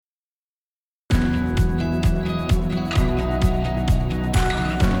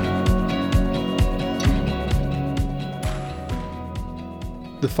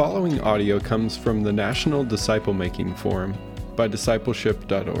The following audio comes from the National Disciple Making Forum by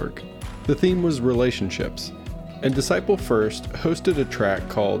discipleship.org. The theme was relationships, and Disciple First hosted a track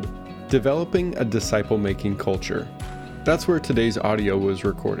called Developing a Disciple Making Culture. That's where today's audio was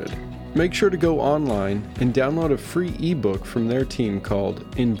recorded. Make sure to go online and download a free ebook from their team called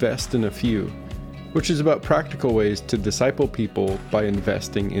Invest in a Few, which is about practical ways to disciple people by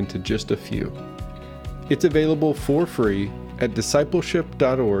investing into just a few. It's available for free at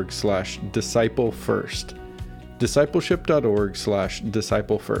discipleship.org/disciple-first.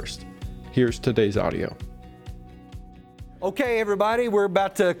 discipleship.org/disciple-first. Here's today's audio. Okay, everybody, we're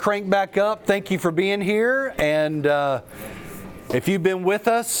about to crank back up. Thank you for being here. And if you've been with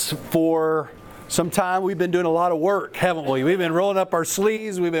us for some time, we've been doing a lot of work, haven't we? We've been rolling up our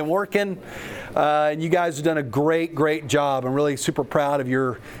sleeves. We've been working. And you guys have done a great job. I'm really super proud of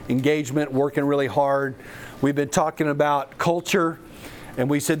your engagement, working really hard. We've been talking about culture, and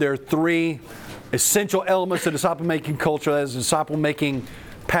we said there are three essential elements of disciple-making culture. That is a disciple-making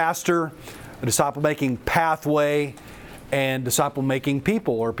pastor, a disciple-making pathway, and disciple-making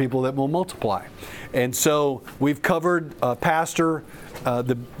people, or people that will multiply. And so we've covered pastor,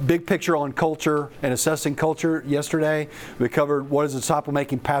 the big picture on culture and assessing culture yesterday. We covered what does a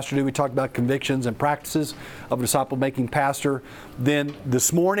disciple-making pastor do. We talked about convictions and practices of a disciple-making pastor. Then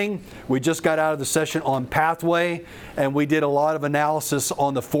this morning, we just got out of the session on pathway, and we did a lot of analysis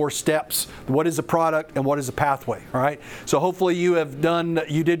on the 4 steps. What is a product and what is a pathway, all right? So hopefully you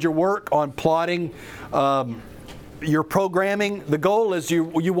did your work on plotting your programming. The goal is you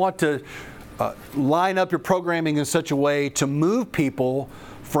want to line up your programming in such a way to move people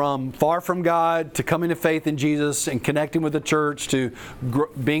from far from God to coming to faith in Jesus and connecting with the church to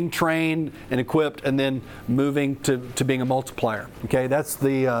being trained and equipped and then moving to being a multiplier. Okay, that's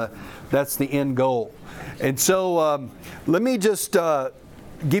the end goal. And so let me just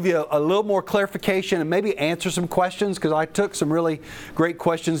give you a little more clarification and maybe answer some questions, because I took some really great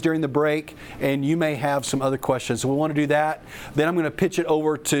questions during the break and you may have some other questions. So we want to do that. Then I'm going to pitch it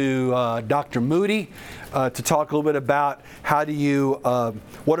over to Dr. Moody to talk a little bit about how do you,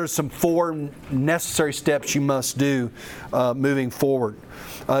 what are some 4 necessary steps you must do moving forward.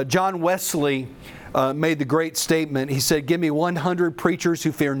 John Wesley made the great statement. He said, "Give me 100 preachers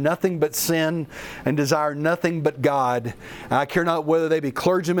who fear nothing but sin and desire nothing but God. I care not whether they be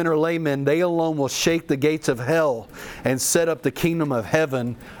clergymen or laymen. They alone will shake the gates of hell and set up the kingdom of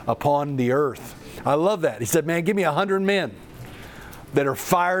heaven upon the earth." I love that. He said, man, give me 100 men that are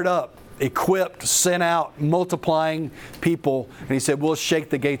fired up, equipped, sent out, multiplying people. And he said, we'll shake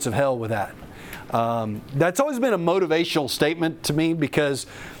the gates of hell with that. That's always been a motivational statement to me, because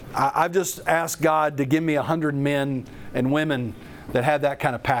I've just asked God to give me 100 men and women that have that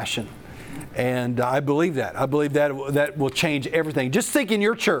kind of passion. And I believe that. I believe that will change everything. Just think in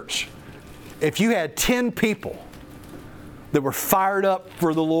your church, if you had 10 people that were fired up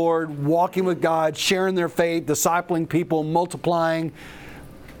for the Lord, walking with God, sharing their faith, discipling people, multiplying,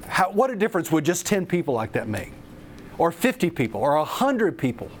 what a difference would just 10 people like that make? Or 50 people, or 100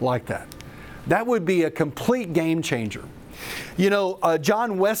 people like that. That would be a complete game changer. You know,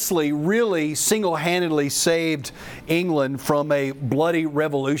 John Wesley really single-handedly saved England from a bloody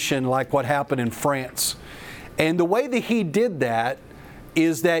revolution like what happened in France. And the way that he did that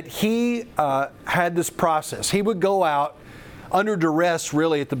is that he had this process. He would go out under duress,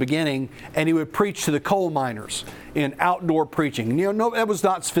 really, at the beginning, and he would preach to the coal miners in outdoor preaching. You know, that was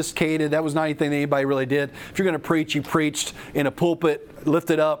not sophisticated. That was not anything that anybody really did. If you're going to preach, you preached in a pulpit,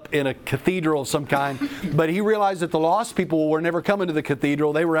 lifted up in a cathedral of some kind. But he realized that the lost people were never coming to the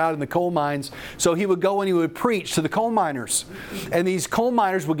cathedral. They were out in the coal mines. So he would go and he would preach to the coal miners. And these coal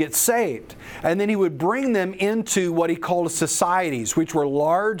miners would get saved. And then he would bring them into what he called societies, which were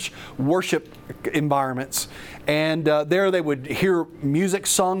large worship environments. And there they would hear music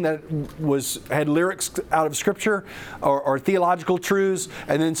sung that had lyrics out of Scripture or theological truths,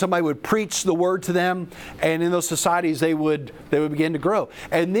 and then somebody would preach the Word to them, and in those societies they would begin to grow.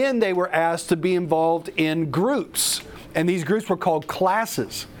 And then they were asked to be involved in groups, and these groups were called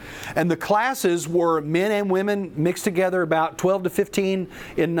classes. And the classes were men and women mixed together, about 12 to 15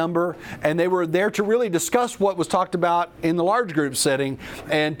 in number, and they were there to really discuss what was talked about in the large group setting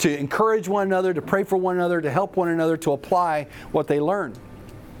and to encourage one another, to pray for one another, to help one another to apply what they learned.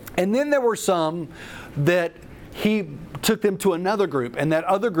 And then there were some that he took them to another group, and that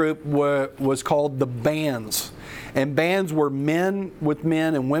other group was called the bands. And bands were men with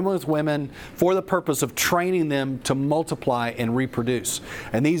men and women with women for the purpose of training them to multiply and reproduce.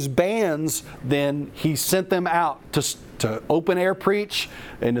 And these bands, then he sent them out to open air preach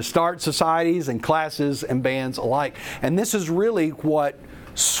and to start societies and classes and bands alike. And this is really what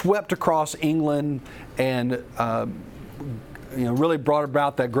swept across England and really brought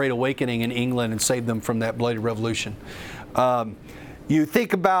about that great awakening in England and saved them from that bloody revolution. You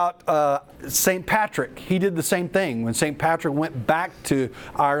think about St. Patrick. He did the same thing. When St. Patrick went back to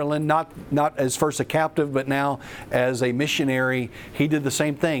Ireland, not as first a captive, but now as a missionary, he did the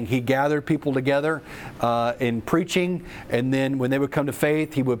same thing. He gathered people together in preaching, and then when they would come to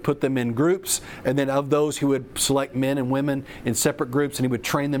faith, he would put them in groups, and then of those, he would select men and women in separate groups, and he would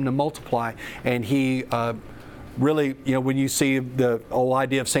train them to multiply. And he really, when you see the whole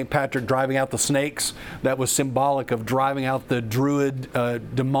idea of St. Patrick driving out the snakes, that was symbolic of driving out the Druid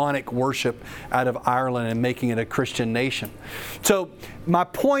demonic worship out of Ireland and making it a Christian nation. So my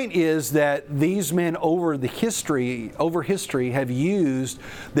point is that these men over history have used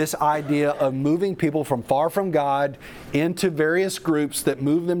this idea of moving people from far from God into various groups that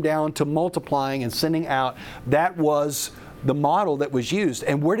move them down to multiplying and sending out. That was the model that was used.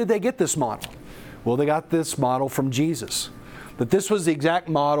 And where did they get this model? Well, they got this model from Jesus. That this was the exact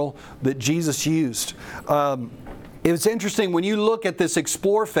model that Jesus used. It's interesting, when you look at this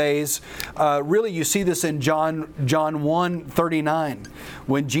explore phase, really you see this in John 1:39.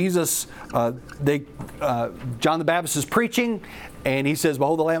 When Jesus, John the Baptist is preaching, and he says,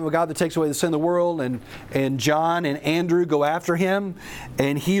 "Behold the Lamb of God that takes away the sin of the world," and John and Andrew go after him,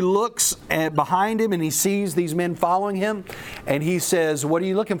 and he looks behind him and he sees these men following him, and he says, "What are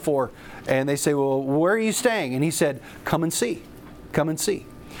you looking for?" And they say, "Well, where are you staying?" And he said, "Come and see. Come and see."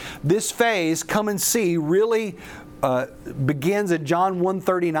 This phase, come and see, really begins at John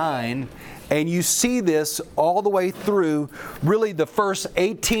 1:39, and you see this all the way through really the first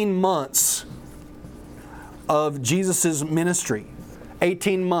 18 months of Jesus' ministry.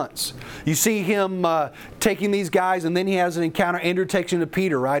 18 months. You see him taking these guys, and then he has an encounter. Andrew takes him to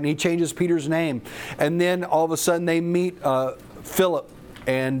Peter, right? And he changes Peter's name. And then all of a sudden they meet Philip,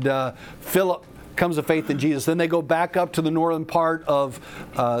 and Philip comes to faith in Jesus. Then they go back up to the northern part of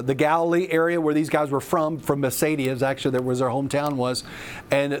the Galilee area where these guys were from Bethsaida, actually that was their hometown was.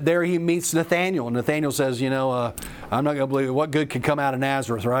 And there he meets Nathanael. And Nathanael says, I'm not going to believe it. What good could come out of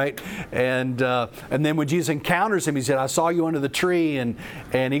Nazareth, right? And then when Jesus encounters him, he said, "I saw you under the tree." And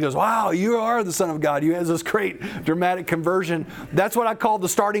he goes, "Wow, you are the Son of God." You have this great dramatic conversion. That's what I call the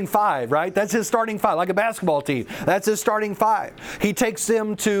starting five, right? That's his starting five, like a basketball team. That's his starting five. He takes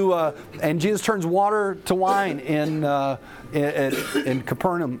them to, and Jesus turns water to wine in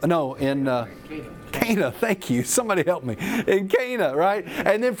Capernaum. No, in Cana. Thank you. Somebody help me. In Cana, right?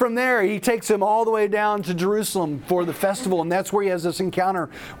 And then from there, he takes them all the way down to Jerusalem for the festival, and that's where he has this encounter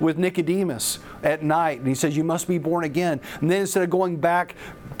with Nicodemus at night. And he says, "You must be born again." And then instead of going back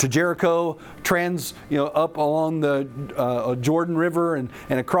to Jericho, up along the Jordan River and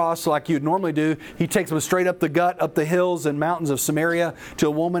across like you'd normally do, he takes them straight up the gut, up the hills and mountains of Samaria to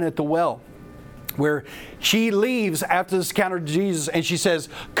a woman at the well, where she leaves after this encounter with Jesus, and she says,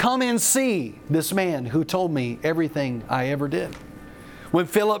 "Come and see this man who told me everything I ever did." When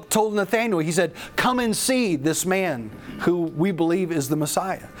Philip told Nathanael, he said, "Come and see this man who we believe is the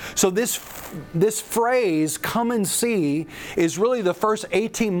Messiah." So this phrase, "come and see," is really the first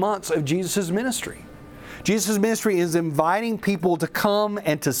 18 months of Jesus' ministry. Jesus' ministry is inviting people to come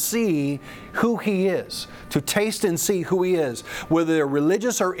and to see who He is, to taste and see who He is, whether they're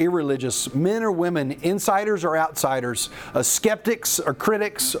religious or irreligious, men or women, insiders or outsiders, skeptics or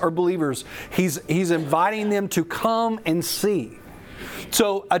critics or believers. He's inviting them to come and see.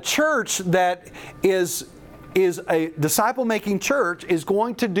 So a church that is a disciple-making church is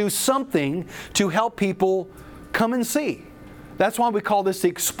going to do something to help people come and see. That's why we call this the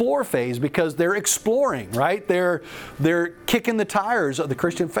explore phase, because they're exploring, right? They're kicking the tires of the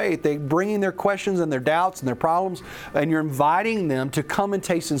Christian faith. They're bringing their questions and their doubts and their problems, and you're inviting them to come and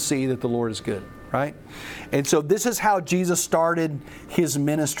taste and see that the Lord is good, right? And so this is how Jesus started His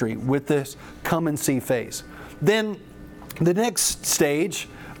ministry, with this come and see phase. Then the next stage,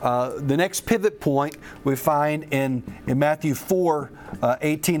 the next pivot point we find in Matthew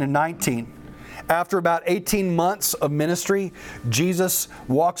 4:18 and 19. After about 18 months of ministry, Jesus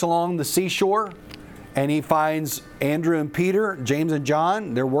walks along the seashore, and He finds Andrew and Peter, James and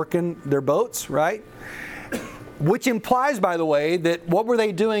John. They're working their boats, right? Which implies, by the way, that what were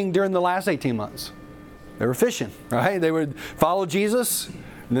they doing during the last 18 months? They were fishing, right? They would follow Jesus,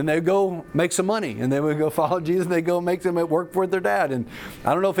 and then they'd go make some money, and they would go follow Jesus, and they'd go make them work for their dad. And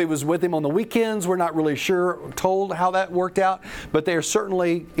I don't know if He was with him on the weekends. We're not really told how that worked out, but they're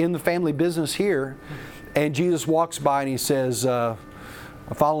certainly in the family business here. And Jesus walks by and He says,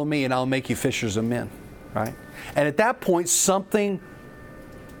 "Follow me and I'll make you fishers of men," right? And at that point, something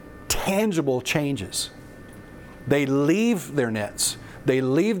tangible changes. They leave their nets. they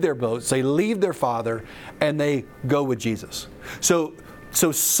leave their boats, they leave their father, and they go with Jesus. So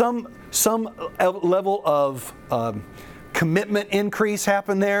some level of commitment increase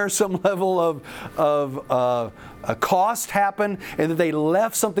happened there, some level of a cost happened, and that they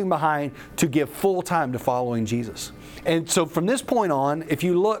left something behind to give full time to following Jesus. And so from this point on, if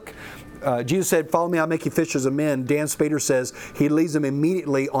you look, Jesus said, "Follow me, I'll make you fishers of men." Dan Spader says he leads them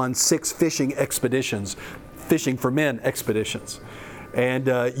immediately on 6 fishing expeditions, fishing for men expeditions. And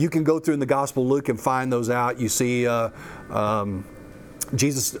you can go through in the Gospel of Luke and find those out. You see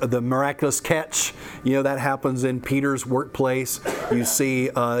Jesus, the miraculous catch, that happens in Peter's workplace. You see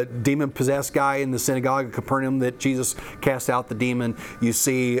a demon-possessed guy in the synagogue of Capernaum that Jesus cast out the demon. You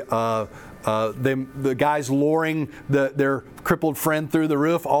see the guys luring their crippled friend through the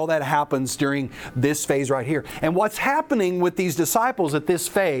roof. All that happens during this phase right here. And what's happening with these disciples at this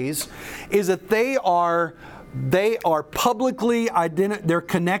phase is that they are publicly they're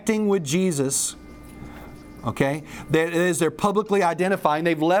connecting with Jesus. Okay, they're publicly identifying.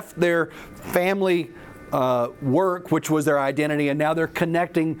 They've left their family work, which was their identity, and now they're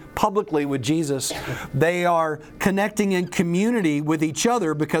connecting publicly with Jesus. They are connecting in community with each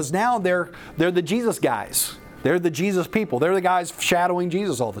other because now they're the Jesus guys. They're the Jesus people. They're the guys shadowing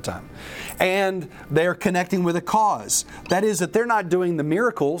Jesus all the time. And they're connecting with a cause. That is that they're not doing the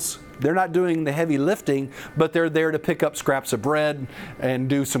miracles. They're not doing the heavy lifting, but they're there to pick up scraps of bread and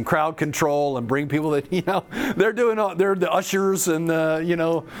do some crowd control and bring people that, they're the ushers and,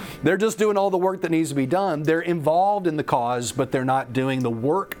 they're just doing all the work that needs to be done. They're involved in the cause, but they're not doing the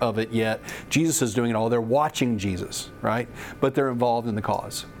work of it yet. Jesus is doing it all. They're watching Jesus, right? But they're involved in the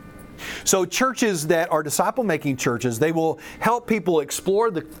cause. So churches that are disciple-making churches, they will help people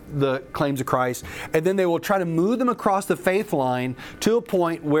explore the claims of Christ, and then they will try to move them across the faith line to a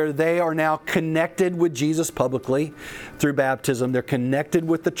point where they are now connected with Jesus publicly through baptism. They're connected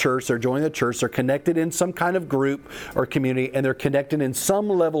with the church. They're joining the church. They're connected in some kind of group or community, and they're connected in some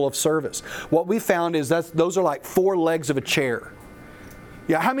level of service. What we found is those are like 4 legs of a chair.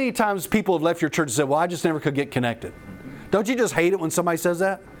 Yeah, how many times people have left your church and said, "Well, I just never could get connected"? Don't you just hate it when somebody says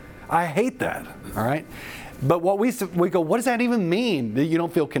that? I hate that, all right? But what we go, what does that even mean that you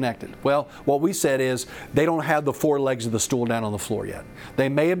don't feel connected? Well, what we said is they don't have the 4 legs of the stool down on the floor yet. They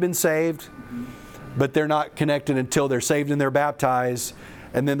may have been saved, but they're not connected until they're saved and they're baptized,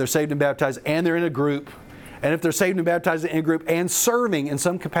 and then they're saved and baptized, and they're in a group. And if they're saved and baptized in a group and serving in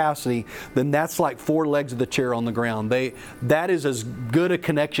some capacity, then that's like 4 legs of the chair on the ground. That is as good a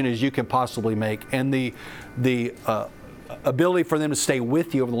connection as you can possibly make. And the ability for them to stay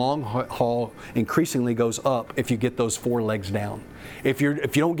with you over the long haul increasingly goes up if you get those 4 legs down. If you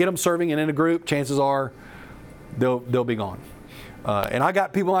don't get them serving and in a group, chances are they'll be gone. And I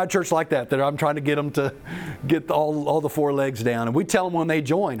got people in my church like that I'm trying to get them to get all the 4 legs down. And we tell them when they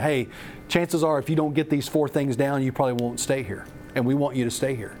join, hey, chances are if you don't get these 4 things down, you probably won't stay here. And we want you to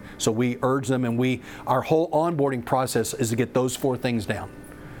stay here. So we urge them, and our whole onboarding process is to get those 4 things down.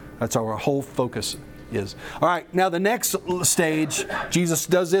 That's our whole focus is. All right, now the next stage, Jesus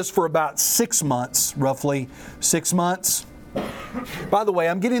does this for about 6 months, roughly 6 months. By the way,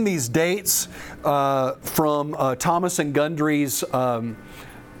 I'm getting these dates from Thomas and Gundry's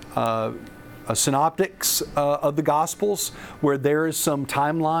synoptics of the Gospels, where there is some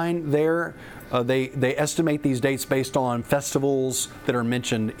timeline there. They estimate these dates based on festivals that are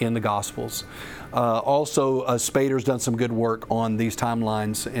mentioned in the Gospels. Also, Spader's done some good work on these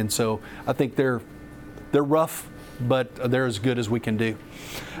timelines, and so I think they're rough, but they're as good as we can do.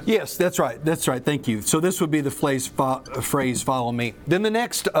 Yes, that's right. Thank you. So this would be the phrase, follow me. Then the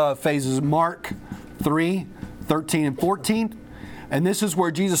next phase is Mark 3, 13 and 14. And this is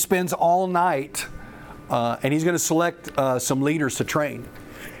where Jesus spends all night, and he's going to select some leaders to train.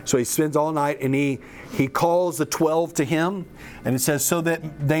 So he spends all night, and he calls the 12 to him, and it says so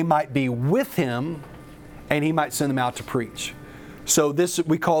that they might be with him, and he might send them out to preach. So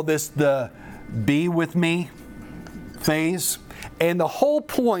we call this the be with me phase. And the whole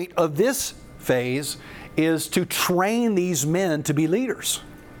point of this phase is to train these men to be leaders,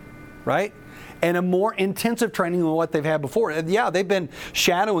 right? And a more intensive training than what they've had before. And yeah, they've been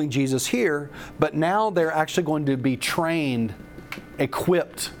shadowing Jesus here, but now they're actually going to be trained,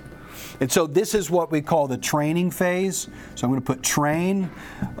 equipped. And so this is what we call the training phase. So I'm going to put train.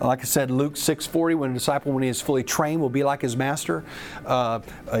 Like I said, Luke 6:40, when a disciple, when he is fully trained, will be like his master.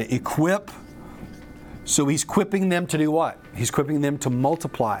 Equip. So he's equipping them to do what? He's equipping them to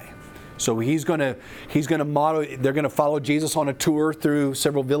multiply. So he's going to model. They're going to follow Jesus on a tour through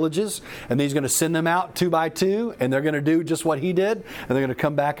several villages, and then he's going to send them out 2 by 2, and they're going to do just what he did, and they're going to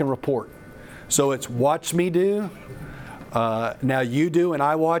come back and report. So it's watch me do, Now you do and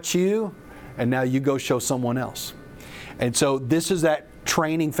I watch you, and now you go show someone else. And so this is that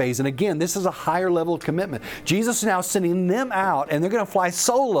training phase. And again, this is a higher level of commitment. Jesus is now sending them out, and they're going to fly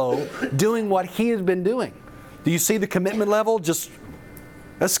solo doing what He has been doing. Do you see the commitment level?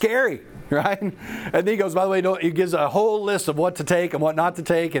 That's scary, right? And then He goes, by the way, He gives a whole list of what to take and what not to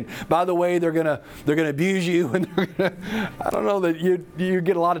take. And by the way, they're gonna abuse you. And I don't know that you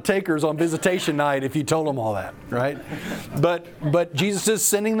get a lot of takers on visitation night if you told them all that, right? But Jesus is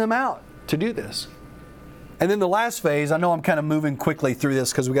sending them out to do this. And then the last phase, I know I'm kind of moving quickly through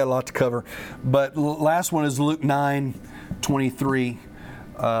this because we got a lot to cover, but the last one is Luke 9:23.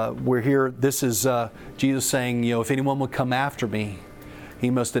 We're here, this is Jesus saying, if anyone would come after me, he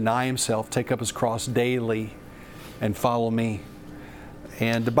must deny himself, take up his cross daily, and follow me.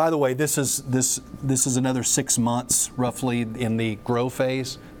 And by the way, this is another 6 months, roughly, in the grow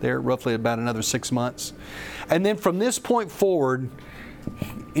phase there, roughly about another 6 months. And then from this point forward,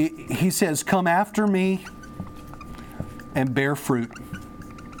 He says, come after me and bear fruit.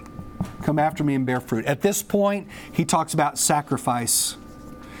 Come after me and bear fruit. At this point, He talks about sacrifice,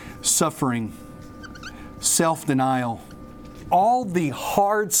 suffering, self-denial. All the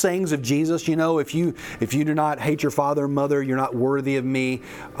hard sayings of Jesus, if you do not hate your father and mother, you're not worthy of me.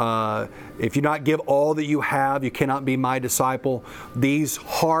 If you not give all that you have, you cannot be my disciple. These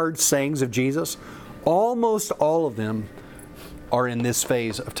hard sayings of Jesus, almost all of them are in this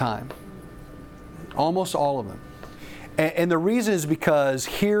phase of time. Almost all of them. And the reason is because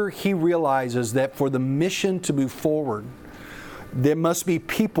here He realizes that for the mission to move forward, there must be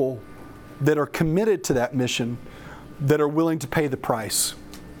people that are committed to that mission, that are willing to pay the price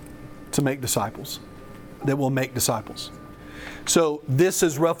to make disciples, that will make disciples. So this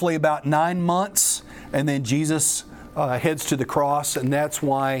is roughly about 9 months, and then Jesus heads to the cross, and that's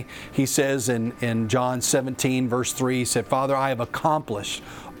why He says in John 17, verse 3, He said, Father, I have accomplished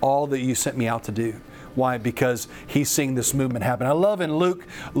all that you sent me out to do. Why? Because He's seeing this movement happen. I love in Luke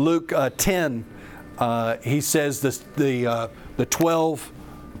 10, He says the 12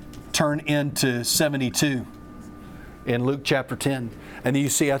 turn into 72 in Luke chapter 10. And then you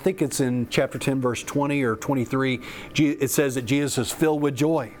see, I think it's in chapter 10, verse 20 or 23, it says that Jesus is filled with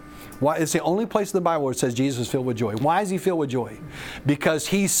joy. Why? It's the only place in the Bible where it says Jesus is filled with joy. Why is He filled with joy? Because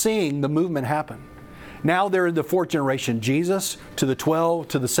He's seeing the movement happen. Now they're in the fourth generation. Jesus to the 12,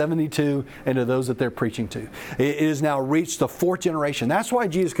 to the 72, and to those that they're preaching to. It has now reached the fourth generation. That's why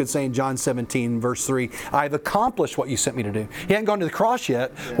Jesus could say in John 17, verse 3, I've accomplished what you sent me to do. He hadn't gone to the cross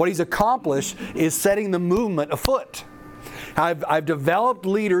yet. What He's accomplished is setting the movement afoot. I've developed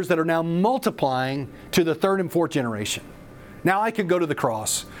leaders that are now multiplying to the third and fourth generation. Now I could go to the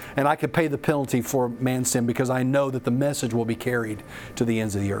cross and I could pay the penalty for man's sin because I know that the message will be carried to the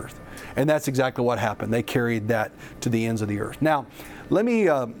ends of the earth. And that's exactly what happened. They carried that to the ends of the earth. Now, let me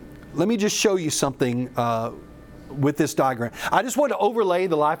just show you something with this diagram. I just want to overlay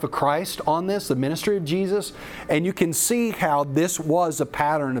the life of Christ on this, the ministry of Jesus, and you can see how this was a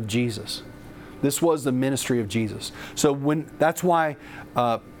pattern of Jesus. This was the ministry of Jesus. So that's why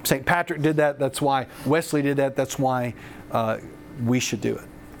St. Patrick did that. That's why Wesley did that. That's why we should do it.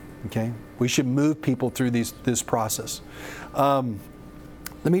 Okay, we should move people through this process.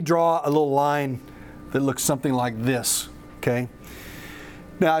 Let me draw a little line that looks something like this. Okay.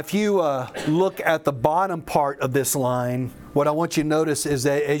 Now, if you look at the bottom part of this line, what I want you to notice is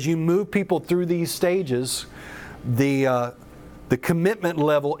that as you move people through these stages, the commitment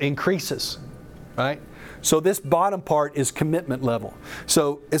level increases. Right? So this bottom part is commitment level.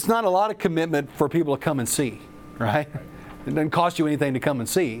 So it's not a lot of commitment for people to come and see, right? It doesn't cost you anything to come and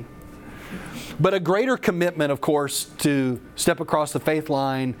see. But a greater commitment, of course, to step across the faith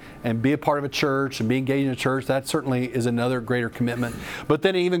line and be a part of a church and be engaged in a church, that certainly is another greater commitment. But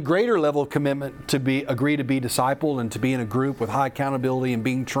then an even greater level of commitment to agree to be discipled and to be in a group with high accountability and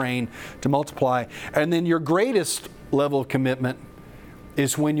being trained to multiply. And then your greatest level of commitment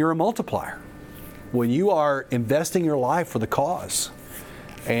is when you're a multiplier. When you are investing your life for the cause,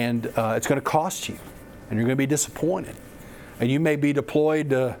 and it's going to cost you, and you're going to be disappointed. And you may be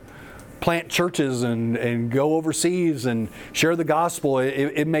deployed to plant churches and go overseas and share the gospel.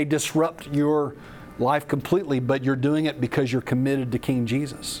 It may disrupt your life completely, but you're doing it because you're committed to King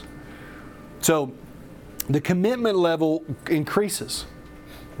Jesus. So the commitment level increases,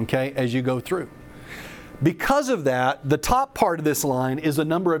 okay, as you go through. Because of that, the top part of this line is the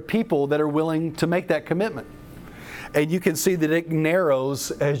number of people that are willing to make that commitment. And you can see that it narrows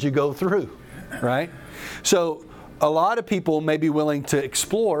as you go through, right? So a lot of people may be willing to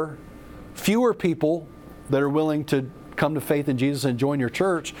explore, fewer people that are willing to come to faith in Jesus and join your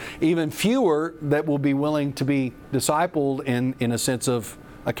church, even fewer that will be willing to be discipled in a sense of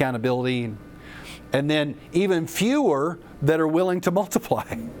accountability. And then even fewer that are willing to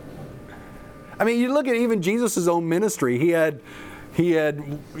multiply. I mean, you look at even Jesus' own ministry. He had,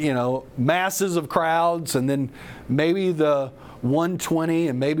 masses of crowds, and then maybe the 120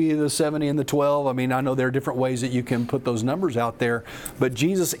 and maybe the 70 and the 12. I mean, I know there are different ways that you can put those numbers out there, but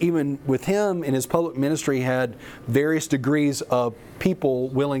Jesus, even with him in his public ministry, had various degrees of people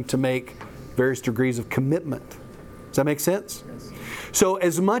willing to make various degrees of commitment. Does that make sense? Yes. So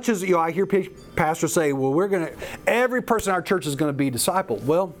as much as, I hear pastors say, well, every person in our church is going to be discipled.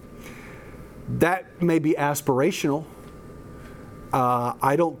 Well, that may be aspirational.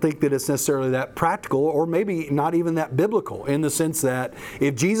 I don't think that it's necessarily that practical, or maybe not even that biblical, in the sense that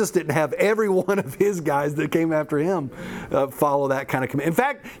if Jesus didn't have every one of his guys that came after him follow that kind of commitment. In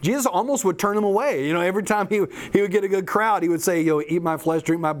fact, Jesus almost would turn them away. Every time he would get a good crowd, he would say, eat my flesh,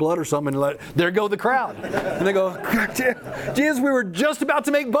 drink my blood or something, and there go the crowd. And they go, Jesus, we were just about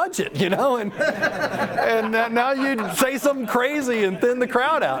to make budget, and now you'd say something crazy and thin the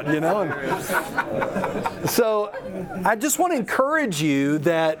crowd out, So I just want to encourage you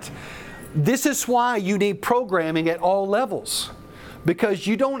that this is why you need programming at all levels, because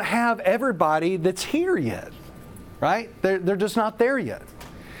you don't have everybody that's here yet, right? They're just not there yet.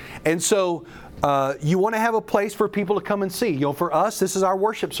 And so you want to have a place for people to come and see. For us, this is our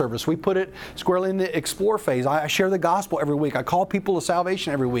worship service. We put it squarely in the explore phase. I share the gospel every week. I call people to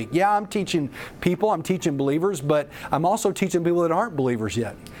salvation every week. Yeah, I'm teaching people, I'm teaching believers, but I'm also teaching people that aren't believers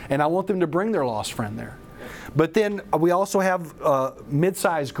yet. And I want them to bring their lost friend there. But then we also have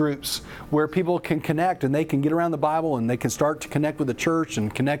mid-sized groups where people can connect, and they can get around the Bible, and they can start to connect with the church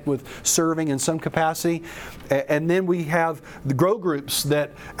and connect with serving in some capacity. And then we have the grow groups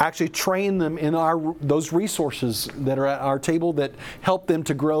that actually train them in those resources that are at our table that help them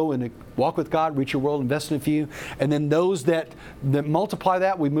to grow and walk with God, reach your world, invest in a few. And then those that multiply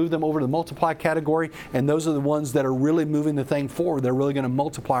that, we move them over to the multiply category, and those are the ones that are really moving the thing forward. They're really going to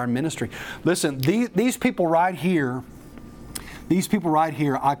multiply our ministry. Listen, these people right here,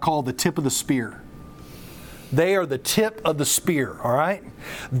 I call the tip of the spear. They are the tip of the spear, all right?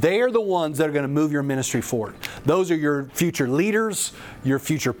 They are the ones that are going to move your ministry forward. Those are your future leaders, your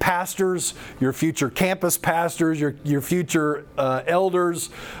future pastors, your future campus pastors, your future elders,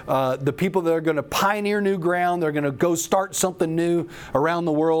 the people that are going to pioneer new ground. They're going to go start something new around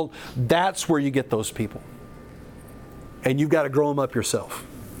the world. That's where you get those people. And you've got to grow them up yourself.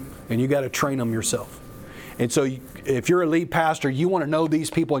 And you've got to train them yourself. And so if you're a lead pastor, you want to know these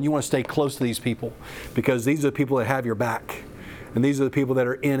people and you want to stay close to these people, because these are the people that have your back. And these are the people that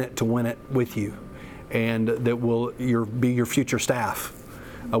are in it to win it with you, and that will be your future staff.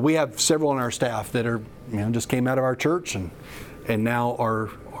 We have several on our staff that are, just came out of our church and now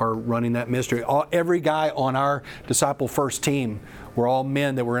are running that ministry. Every guy on our Disciple First team were all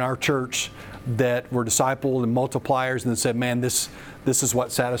men that were in our church that were discipled and multipliers, and then said, man, this is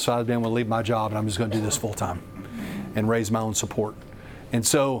what satisfies me. I'm going to leave my job and I'm just going to do this full time and raise my own support. And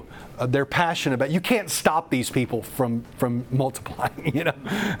so they're passionate about it. You can't stop these people from multiplying.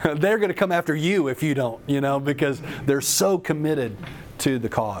 They're going to come after you if you don't, because they're so committed to the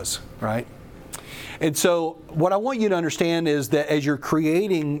cause, right? And so what I want you to understand is that as you're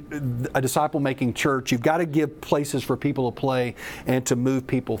creating a disciple-making church, you've got to give places for people to play and to move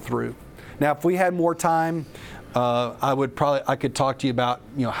people through. Now, if we had more time, I could talk to you about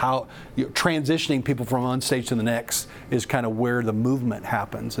how transitioning people from one stage to the next is kind of where the movement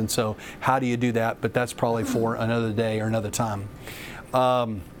happens, and so how do you do that? But that's probably for another day or another time.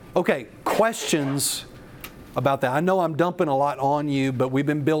 Okay, questions about that? I know I'm dumping a lot on you, but we've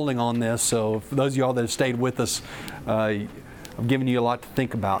been building on this. So for those of y'all that have stayed with us, I'm giving you a lot to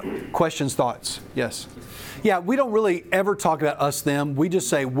think about. Questions, thoughts? Yes. Yeah, we don't really ever talk about us, them. We just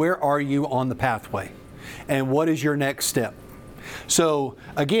say, where are you on the pathway? And what is your next step? So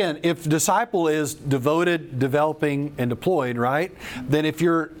again, if disciple is devoted, developing, and deployed, right? Then if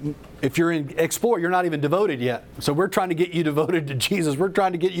you're in explore, you're not even devoted yet. So we're trying to get you devoted to Jesus. We're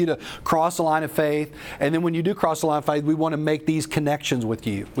trying to get you to cross the line of faith. And then when you do cross the line of faith, we want to make these connections with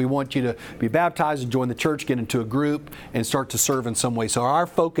you. We want you to be baptized and join the church, get into a group, and start to serve in some way. So our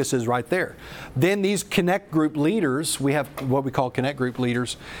focus is right there. Then these connect group leaders, we have what we call connect group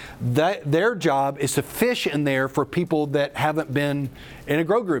leaders, their job is to fish in there for people that haven't been in a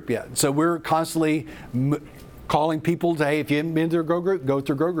grow group yet. So we're constantly calling people to, hey, if you haven't been to a grow group, go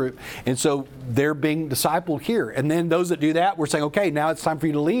to a grow group. And so they're being discipled here. And then those that do that, we're saying, okay, now it's time for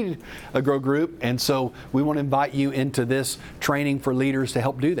you to lead a grow group. And so we want to invite you into this training for leaders to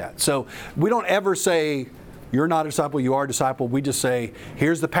help do that. So we don't ever say, you're not a disciple, you are a disciple. We just say,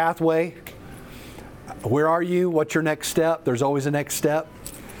 here's the pathway. Where are you? What's your next step? There's always a next step.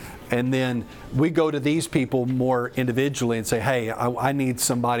 And then we go to these people more individually and say, hey, I need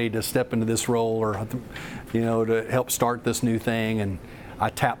somebody to step into this role, or, to help start this new thing. And I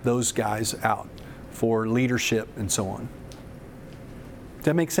tap those guys out for leadership and so on. Does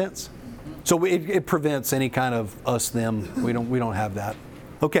that make sense? So it prevents any kind of us, them. We don't have that.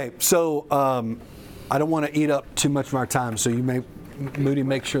 Okay, so I don't want to eat up too much of our time, so you may, Moody,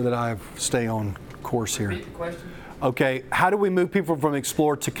 make sure that I stay on course here. Repeat the question. Okay, how do we move people from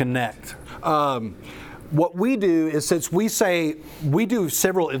explore to connect? What we do is, since we say we do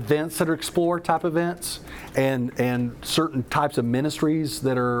several events that are explore type events, and certain types of ministries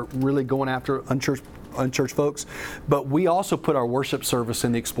that are really going after unchurched folks, but we also put our worship service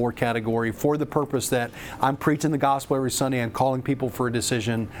in the explore category for the purpose that I'm preaching the gospel every Sunday and calling people for a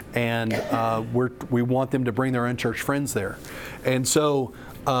decision, and we want them to bring their unchurched friends there. And so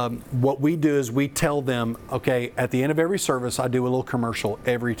what we do is we tell them, okay, at the end of every service, I do a little commercial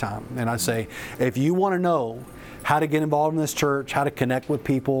every time. And I say, if you want to know how to get involved in this church, how to connect with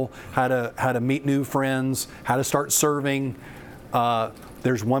people, how to meet new friends, how to start serving,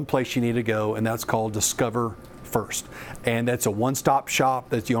 there's one place you need to go, and that's called Discover First. And that's a one-stop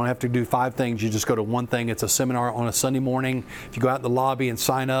shop that you don't have to do 5 things. You just go to one thing. It's a seminar on a Sunday morning. If you go out in the lobby and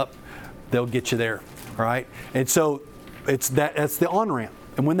sign up, they'll get you there. All right? And so that's the on-ramp.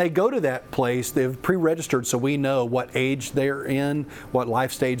 And when they go to that place, they've pre-registered, so we know what age they're in, what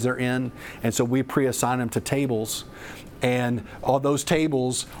life stage they're in, and so we pre-assign them to tables. And all those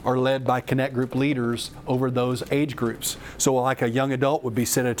tables are led by Connect Group leaders over those age groups. So like a young adult would be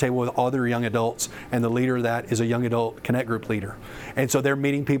sitting at a table with other young adults, and the leader of that is a young adult Connect Group leader. And so they're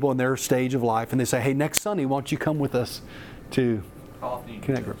meeting people in their stage of life, and they say, hey, next Sunday, why don't you come with us to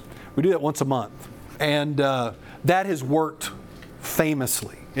Connect Group? We do that once a month. And that has worked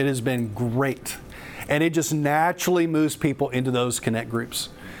famously. It has been great. And it just naturally moves people into those Connect groups.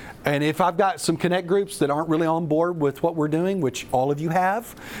 And if I've got some Connect groups that aren't really on board with what we're doing, which all of you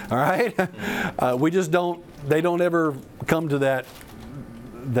have, all right, they don't ever come to that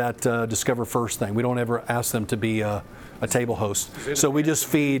Discover First thing. We don't ever ask them to be a table host. So we just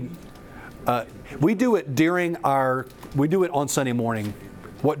feed. We do it on Sunday morning,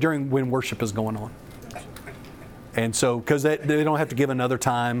 when worship is going on. And so, because they don't have to give another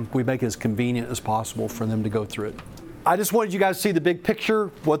time, we make it as convenient as possible for them to go through it. I just wanted you guys to see the big picture,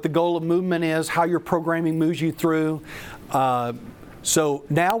 what the goal of movement is, how your programming moves you through. So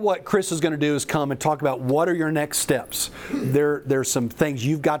now what Chris is going to do is come and talk about what are your next steps. There's some things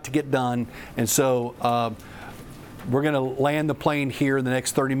you've got to get done. And so we're going to land the plane here in the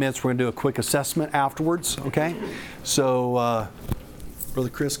next 30 minutes. We're going to do a quick assessment afterwards, okay? So, Brother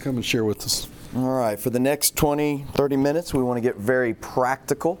Chris, come and share with us. All right, for the next 20, 30 minutes, we want to get very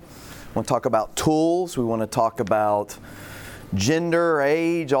practical. We want to talk about tools. We want to talk about gender,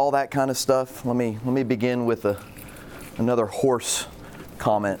 age, all that kind of stuff. Let me begin with another horse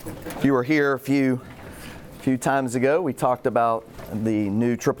comment. If you were here a few times ago, we talked about the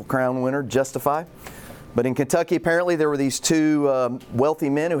new Triple Crown winner, Justify. But in Kentucky, apparently there were these 2 wealthy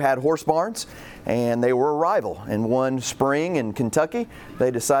men who had horse barns, and they were a rival. And one spring in Kentucky,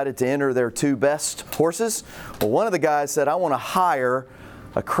 they decided to enter their 2 best horses. Well, one of the guys said, I want to hire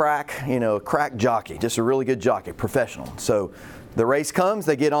a crack jockey, just a really good jockey, professional. So the race comes,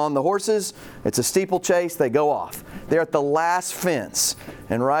 they get on the horses, it's a steeplechase, they go off. They're at the last fence,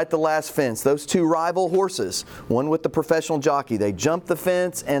 and right at the last fence, those 2 rival horses, one with the professional jockey, they jump the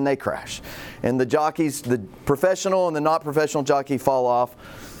fence and they crash. And the jockeys, the professional and the not professional jockey, fall off.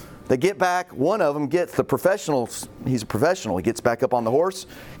 They get back, one of them gets the professional, he's a professional, he gets back up on the horse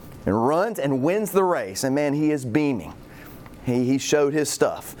and runs and wins the race. And man, he is beaming. He showed his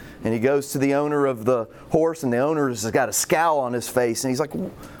stuff. And he goes to the owner of the horse, and the owner has got a scowl on his face. And he's like,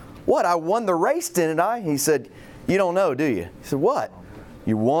 what, I won the race, didn't I? He said, you don't know, do you? He said, what?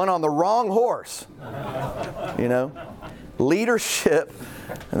 You won on the wrong horse. Leadership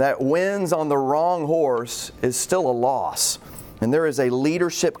that wins on the wrong horse is still a loss. And there is a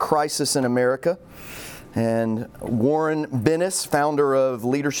leadership crisis in America. And Warren Bennis, founder of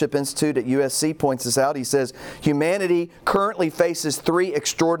Leadership Institute at USC, points this out. He says, humanity currently faces 3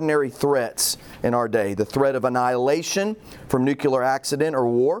 extraordinary threats in our day. The threat of annihilation from nuclear accident or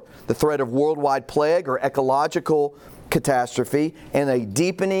war, the threat of worldwide plague or ecological catastrophe and a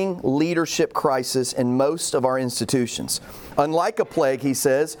deepening leadership crisis in most of our institutions. Unlike a plague, he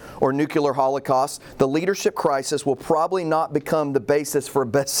says, or nuclear holocaust, the leadership crisis will probably not become the basis for a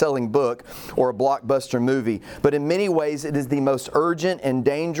best-selling book or a blockbuster movie, but in many ways it is the most urgent and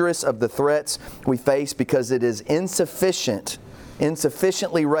dangerous of the threats we face because it is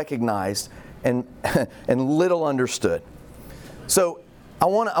insufficiently recognized and little understood. So I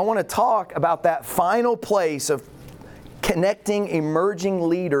want to talk about that final place of connecting emerging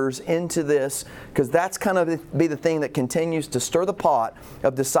leaders into this, because that's kind of be the thing that continues to stir the pot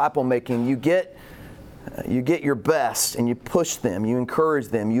of disciple making. You get your best and you push them, you encourage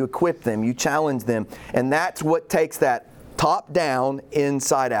them, you equip them, you challenge them, and that's what takes that top down,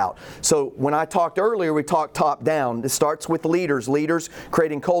 inside out. So when I talked earlier, we talked top down. It starts with leaders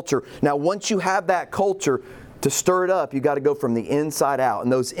creating culture. Now once you have that culture, to stir it up, you got to go from the inside out.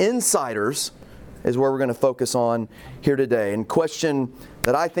 And those insiders is where we're going to focus on here today. And question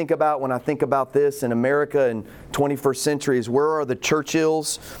that I think about when I think about this in America in 21st century is, where are the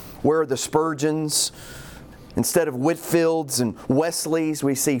Churchills? Where are the Spurgeons? Instead of Whitfields and Wesleys,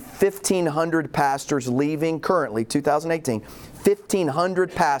 we see 1,500 pastors leaving currently, 2018,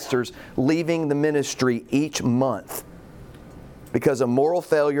 1,500 pastors leaving the ministry each month because of moral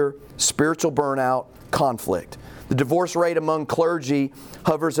failure, spiritual burnout, conflict. The divorce rate among clergy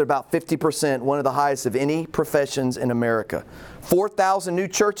hovers at about 50%, one of the highest of any professions in America. 4,000 new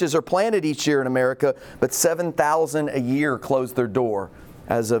churches are planted each year in America, but 7,000 a year close their door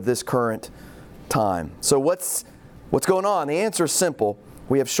as of this current time. So what's going on? The answer is simple.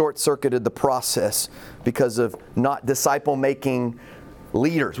 We have short-circuited the process because of not disciple-making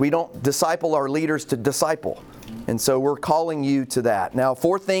leaders. We don't disciple our leaders to disciple. And so we're calling you to that. Now,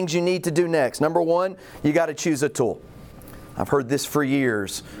 4 things you need to do next. Number 1, you got to choose a tool. I've heard this for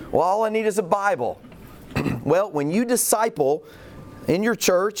years. Well, all I need is a Bible. Well, when you disciple in your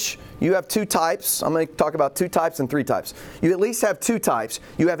church, you have 2 types. I'm going to talk about 2 types and 3 types. You at least have 2 types.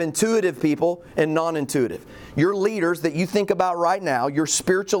 You have intuitive people and non-intuitive. Your leaders that you think about right now, your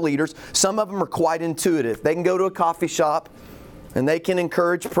spiritual leaders, some of them are quite intuitive. They can go to a coffee shop and they can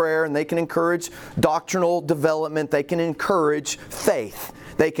encourage prayer, and they can encourage doctrinal development. They can encourage faith.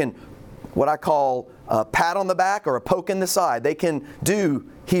 They can, what I call a pat on the back or a poke in the side. They can do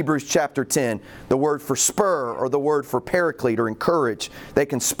Hebrews chapter 10, the word for spur or the word for paraclete or encourage. They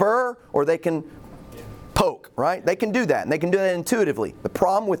can spur or they can poke, right? They can do that, and they can do that intuitively. The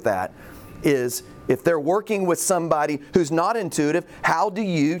problem with that is, if they're working with somebody who's not intuitive, how do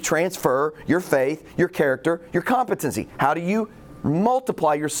you transfer your faith, your character, your competency? How do you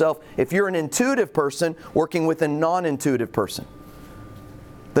multiply yourself if you're an intuitive person working with a non-intuitive person?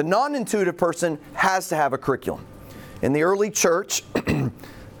 The non-intuitive person has to have a curriculum. In the early church,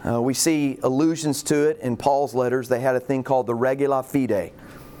 we see allusions to it in Paul's letters. They had a thing called the regula fide,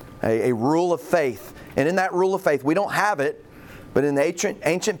 a rule of faith. And in that rule of faith, we don't have it, but in the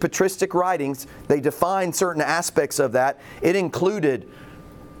ancient patristic writings, they defined certain aspects of that. It included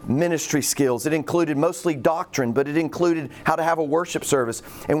ministry skills. It included mostly doctrine, but it included how to have a worship service.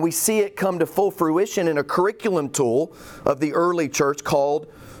 And we see it come to full fruition in a curriculum tool of the early church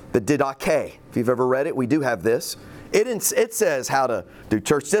called the Didache. If you've ever read it, we do have this. It says how to do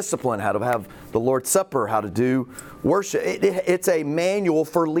church discipline, how to have the Lord's Supper, how to do worship. It's a manual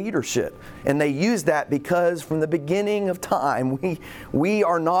for leadership. And they use that because from the beginning of time, we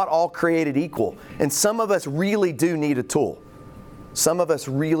are not all created equal. And some of us really do need a tool. Some of us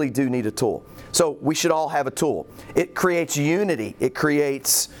really do need a tool. So we should all have a tool. It creates unity. It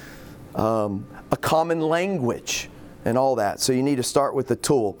creates a common language and all that. So you need to start with the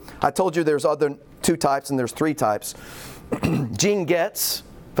tool. I told you there's other 2 types and there's 3 types. Gene Getz,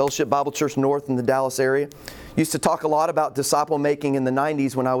 Fellowship Bible Church North in the Dallas area, used to talk a lot about disciple making in the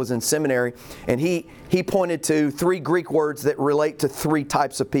 90s when I was in seminary. And he pointed to 3 Greek words that relate to 3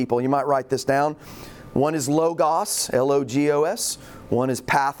 types of people. You might write this down. One is logos, L-O-G-O-S. One is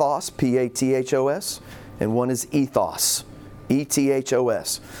pathos, P-A-T-H-O-S. And one is ethos,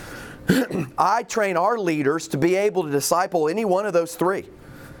 E-T-H-O-S. I train our leaders to be able to disciple any one of those 3.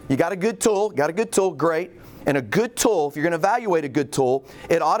 You got a good tool, great. And a good tool, if you're going to evaluate a good tool,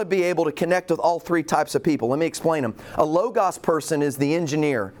 it ought to be able to connect with all 3 types of people. Let me explain them. A logos person is the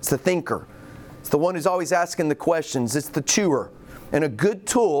engineer. It's the thinker. It's the one who's always asking the questions. It's the chewer. And a good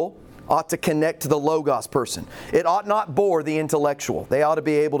tool ought to connect to the logos person. It ought not bore the intellectual. They ought to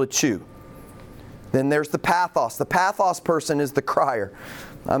be able to chew. Then there's the pathos. The pathos person is the crier.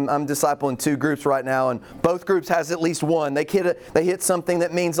 I'm discipling 2 groups right now, and both groups has at least one. They hit something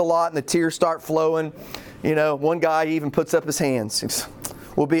that means a lot, and the tears start flowing. You know, one guy even puts up his hands.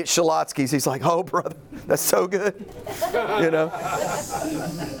 we'll be at Shalotsky's. He's like, oh, brother, that's so good. You know,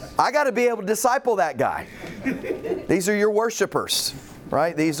 I got to be able to disciple that guy. These are your worshipers,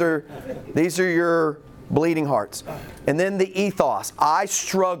 right? These are your bleeding hearts. And then the ethos. I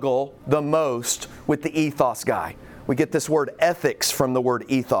struggle the most with the ethos guy. We get this word ethics from the word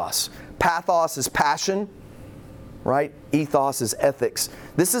ethos. Pathos is passion, right? Ethos is ethics.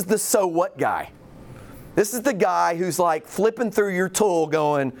 This is the so what guy. This is the guy who's like flipping through your tool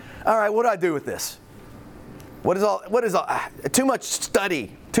going, all right, what do I do with this? What is all, too much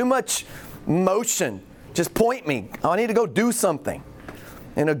study, too much motion. Just point me. I need to go do something.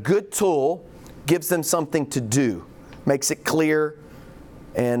 And a good tool gives them something to do, makes it clear,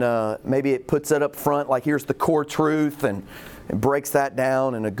 and maybe it puts it up front, like here's the core truth, and it breaks that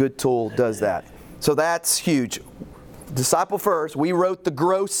down, and a good tool does that. So that's huge. Disciple First, we wrote the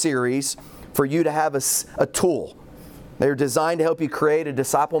Grow series for you to have a tool. They're designed to help you create a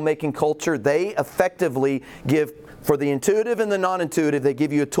disciple-making culture. They effectively give, for the intuitive and the non-intuitive, they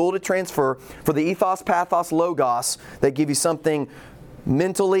give you a tool to transfer. For the ethos, pathos, logos, they give you something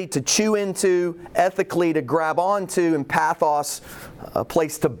mentally to chew into, ethically to grab onto, and pathos, a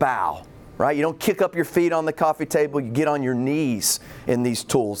place to bow. Right? You don't kick up your feet on the coffee table. You get on your knees in these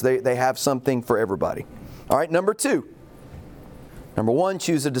tools. They have something for everybody. All right, number two. Number one,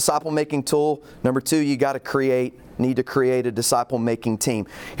 choose a disciple-making tool. Number two, you got to need to create a disciple-making team.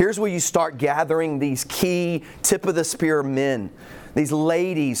 Here's where you start gathering these key tip-of-the-spear men, these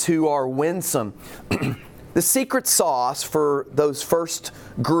ladies who are winsome. The secret sauce for those first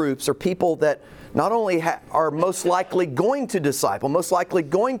groups are people that not only are most likely going to disciple, most likely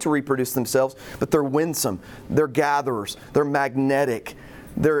going to reproduce themselves, but they're winsome, they're gatherers, they're magnetic,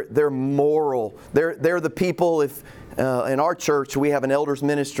 they're moral. They're the people, if in our church we have an elders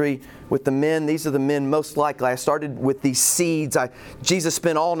ministry with the men, these are the men most likely. I started with these seeds. Jesus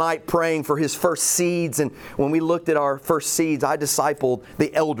spent all night praying for his first seeds, and when we looked at our first seeds, I discipled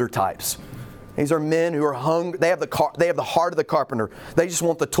the elder types. These are men who are hungry. They have the heart of the carpenter. They just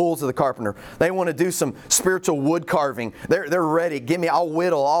want the tools of the carpenter. They want to do some spiritual wood carving. They're ready. Give me. I'll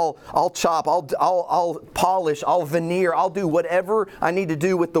whittle. I'll chop. I'll polish. I'll veneer. I'll do whatever I need to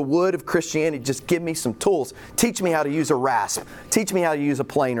do with the wood of Christianity. Just give me some tools. Teach me how to use a rasp. Teach me how to use a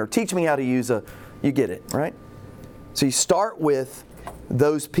planer. Teach me how to use a. You get it, right? So you start with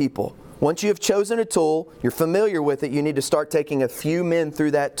those people. Once you have chosen a tool, you're familiar with it, you need to start taking a few men through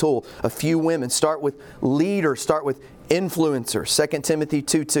that tool, a few women. Start with leaders, start with influencers, 2 Timothy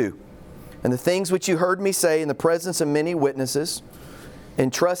 2:2. And the things which you heard me say in the presence of many witnesses,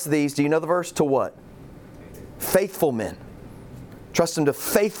 entrust these, do you know the verse? To what? Faithful men. Trust them to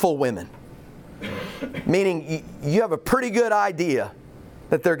faithful women. Meaning you have a pretty good idea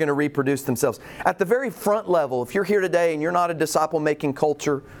that they're going to reproduce themselves. At the very front level, if you're here today and you're not a disciple-making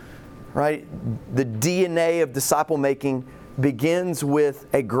culture, right? The DNA of disciple making begins with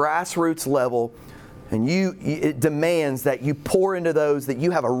a grassroots level, and it demands that you pour into those that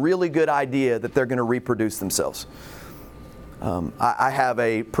you have a really good idea that they're going to reproduce themselves. I have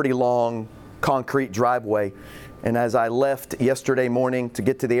a pretty long concrete driveway, and as I left yesterday morning to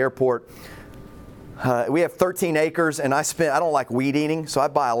get to the airport, we have 13 acres, and I don't like weed eating, so I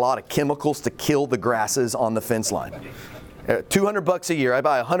buy a lot of chemicals to kill the grasses on the fence line. $200 a year. I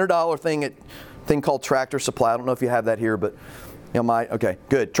buy a $100 thing called Tractor Supply. I don't know if you have that here, but okay,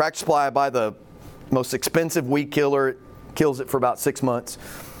 good. Tractor Supply, I buy the most expensive weed killer. It kills it for about 6 months.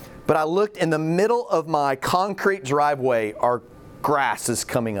 But I looked in the middle of my concrete driveway, our grass is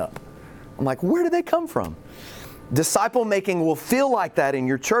coming up. I'm like, where did they come from? Disciple making will feel like that in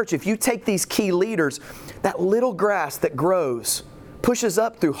your church. If you take these key leaders, that little grass that grows pushes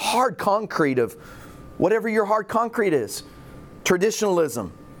up through hard concrete of whatever your hard concrete is.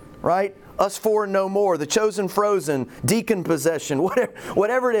 Traditionalism, right? Us four and no more, the chosen frozen, deacon possession,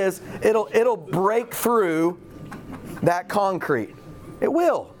 whatever it is, it'll break through that concrete. It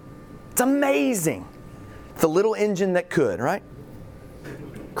will. It's amazing. It's a little engine that could, right?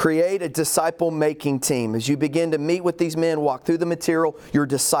 Create a disciple-making team. As you begin to meet with these men, walk through the material, you're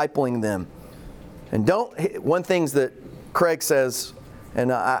discipling them. And one thing that Craig says, and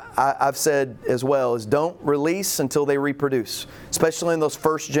I've said as well, is don't release until they reproduce, especially in those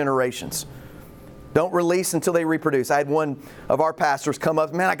first generations. Don't release until they reproduce. I had one of our pastors come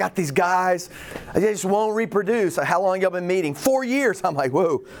up, man, I got these guys, they just won't reproduce. How long y'all been meeting? 4 years. I'm like,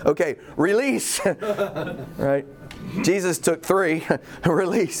 whoa, okay, release. Right? Jesus took 3,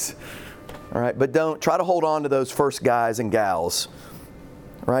 release. All right, but don't try to hold on to those first guys and gals.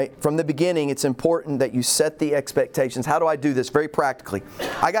 Right? From the beginning, it's important that you set the expectations. How do I do this? Very practically.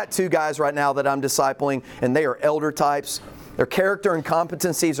 I got 2 guys right now that I'm discipling, and they are elder types. Their character and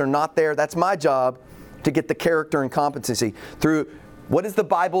competencies are not there. That's my job, to get the character and competency through. What is the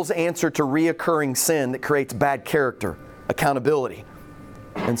Bible's answer to reoccurring sin that creates bad character? Accountability.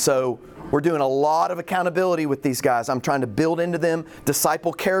 And so we're doing a lot of accountability with these guys. I'm trying to build into them,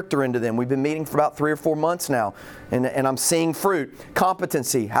 disciple character into them. We've been meeting for about 3 or 4 months now, and I'm seeing fruit.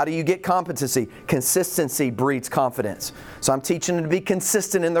 Competency. How do you get competency? Consistency breeds confidence. So I'm teaching them to be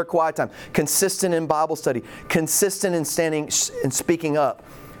consistent in their quiet time, consistent in Bible study, consistent in standing and speaking up.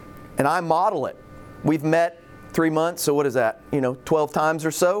 And I model it. We've met 3 months, so what is that? 12 times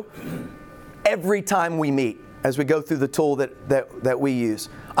or so. Every time we meet, as we go through the tool that we use,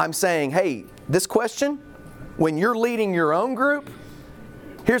 I'm saying, hey, this question, when you're leading your own group,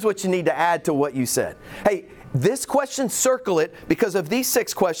 here's what you need to add to what you said. Hey, this question, circle it, because of these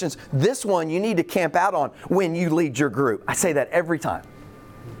 6 questions, this one you need to camp out on when you lead your group. I say that every time.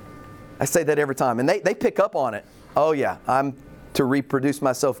 And they pick up on it. Oh yeah, I'm to reproduce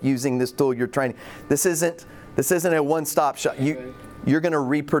myself using this tool you're training. This isn't a one-stop shop. You're going to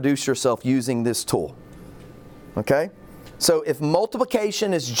reproduce yourself using this tool. Okay? So if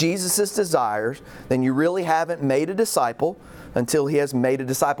multiplication is Jesus' desires, then you really haven't made a disciple until He has made a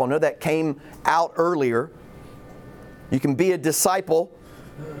disciple. I know that came out earlier. You can be a disciple,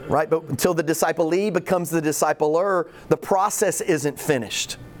 right? But until the disciplee becomes the discipler, the process isn't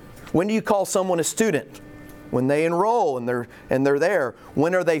finished. When do you call someone a student? When they enroll and they're there.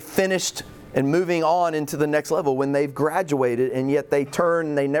 When are they finished and moving on into the next level? When they've graduated and yet they turn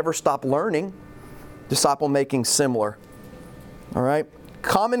and they never stop learning. Disciple making similar. All right?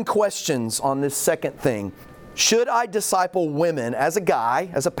 Common questions on this second thing. Should I disciple women as a guy,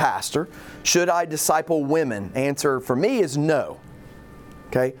 as a pastor? Should I disciple women? Answer for me is no.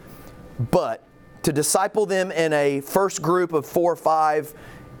 Okay? But to disciple them in a first group of 4 or 5,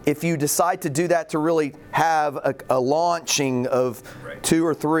 if you decide to do that to really have a launching of 2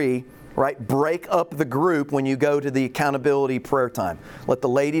 or 3, right? Break up the group when you go to the accountability prayer time. Let the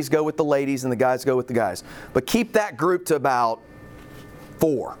ladies go with the ladies and the guys go with the guys. But keep that group to about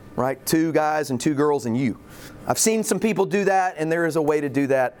 4, right? 2 guys and 2 girls and you. I've seen some people do that, and there is a way to do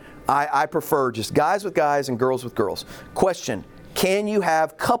that. I prefer just guys with guys and girls with girls. Question, can you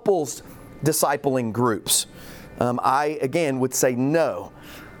have couples discipling groups? I, again, would say no.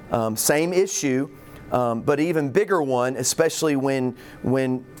 Same issue. But even bigger one, especially when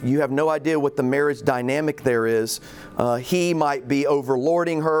you have no idea what the marriage dynamic there is. He might be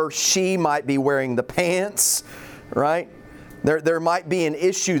overlording her. She might be wearing the pants, right? There might be an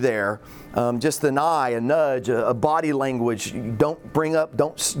issue there. Just an eye, a nudge, a body language. Don't bring up,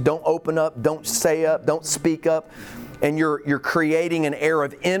 don't open up, don't say up, don't speak up. And you're creating an air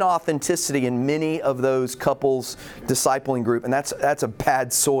of inauthenticity in many of those couples discipling group. And that's a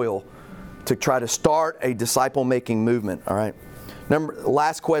bad soil to try to start a disciple-making movement, all right?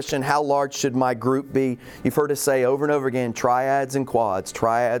 Last question, how large should my group be? You've heard us say over and over again, triads and quads,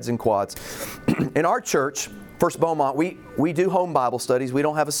 triads and quads. In our church, First Beaumont, we do home Bible studies. We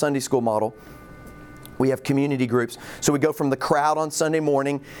don't have a Sunday school model. We have community groups. So we go from the crowd on Sunday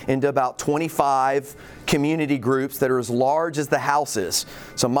morning into about 25 community groups that are as large as the house is.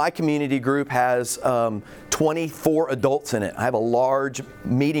 So my community group has 24 adults in it. I have a large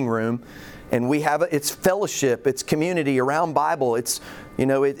meeting room, and we have it's fellowship, it's community around Bible. It's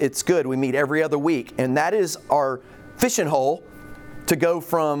good. We meet every other week, and that is our fishing hole to go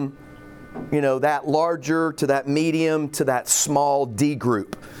from that larger to that medium to that small D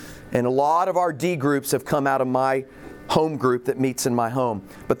group. And a lot of our D groups have come out of my home group that meets in my home.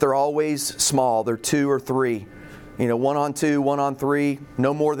 But they're always small. They're 2 or 3. 1 on 2, 1 on 3,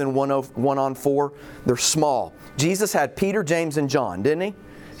 no more than 1 on 4. They're small. Jesus had Peter, James, and John, didn't He?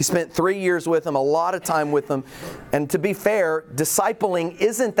 He spent 3 years with them, a lot of time with them. And to be fair, discipling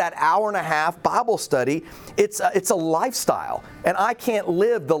isn't that hour-and-a-half Bible study. It's a lifestyle. And I can't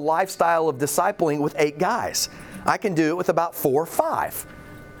live the lifestyle of discipling with 8 guys. I can do it with about 4 or 5.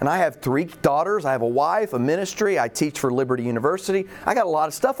 And I have 3 daughters, I have a wife, a ministry, I teach for Liberty University. I got a lot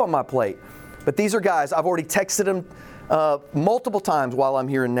of stuff on my plate. But these are guys, I've already texted them multiple times while I'm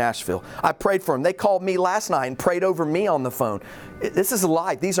here in Nashville. I prayed for them. They called me last night and prayed over me on the phone. This is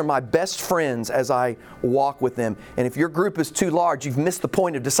life. These are my best friends as I walk with them. And if your group is too large, you've missed the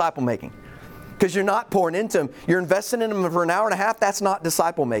point of disciple making. Because you're not pouring into them. You're investing in them for an hour and a half. That's not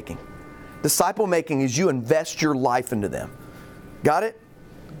disciple making. Disciple making is you invest your life into them. Got it?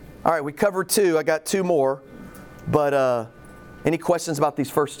 All right, we covered 2. I got 2 more. But any questions about these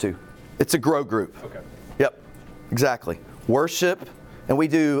first 2? It's a grow group. Okay. Yep, exactly. Worship, And we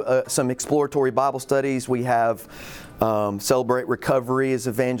do some exploratory Bible studies. We have Celebrate Recovery is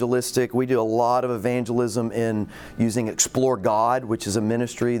evangelistic. We do a lot of evangelism in using Explore God, which is a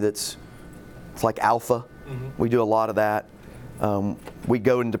ministry it's like Alpha. Mm-hmm. We do a lot of that. We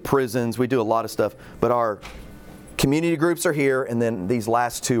go into prisons. We do a lot of stuff. But our community groups are here, and then these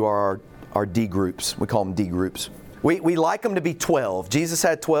last two are our D groups. We call them D groups. We like them to be 12. Jesus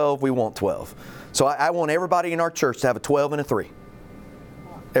had 12. We want 12. So I want everybody in our church to have a 12 and a 3.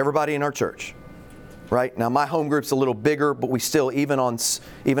 Everybody in our church. Right? Now my home group's a little bigger, but we still, even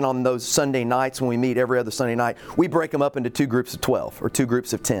on those Sunday nights when we meet every other Sunday night, we break them up into 2 groups of 12 or 2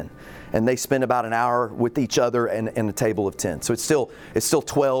 groups of 10. And they spend about an hour with each other and a table of 10. So it's still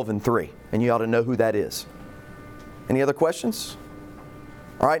 12 and 3. And you ought to know who that is. Any other questions?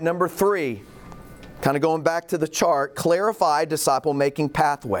 All right, number 3, kind of going back to the chart, clarify disciple-making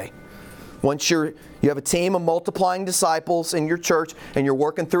pathway. Once you have a team of multiplying disciples in your church and you're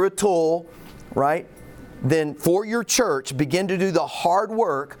working through a tool, right? Then for your church, begin to do the hard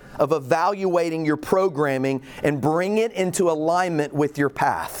work of evaluating your programming and bring it into alignment with your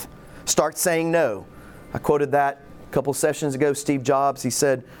path. Start saying no. I quoted that a couple sessions ago. Steve Jobs, he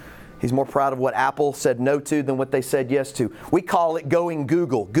said he's more proud of what Apple said no to than what they said yes to. We call it going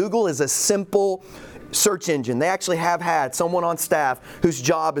Google. Google is a simple search engine. They actually have had someone on staff whose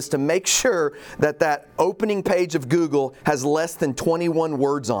job is to make sure that opening page of Google has less than 21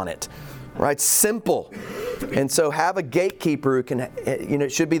 words on it. Right? Simple. And so have a gatekeeper who can,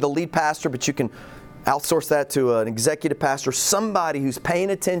 it should be the lead pastor, but you can outsource that to an executive pastor, somebody who's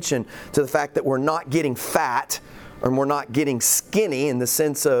paying attention to the fact that we're not getting fat and we're not getting skinny in the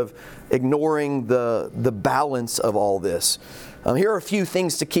sense of ignoring the balance of all this. Here are a few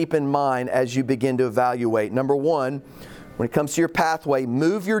things to keep in mind as you begin to evaluate. Number 1, when it comes to your pathway,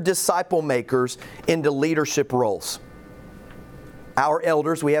 move your disciple makers into leadership roles. Our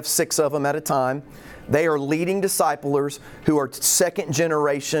elders, we have 6 of them at a time. They are leading disciplers who are second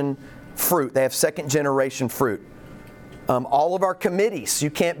generation fruit. They have second generation fruit. All of our committees, you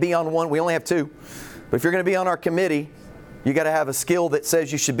can't be on one. We only have 2. But if you're going to be on our committee, you got to have a skill that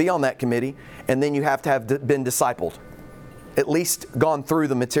says you should be on that committee, and then you have to have been discipled. At least gone through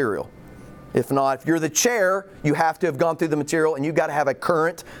the material. If not, if you're the chair, you have to have gone through the material, and you've got to have a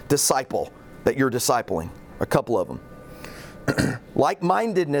current disciple that you're discipling. A couple of them.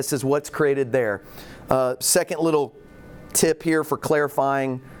 Like-mindedness is what's created there. Second little tip here for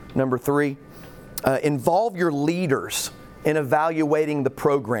clarifying number 3. Involve your leaders in evaluating the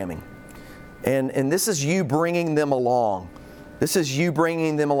programming. And this is you bringing them along. This is you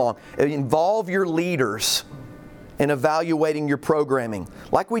bringing them along. Involve your leaders in evaluating your programming.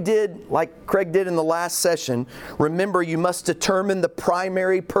 Like Craig did in the last session, remember you must determine the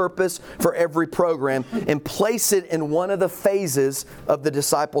primary purpose for every program and place it in one of the phases of the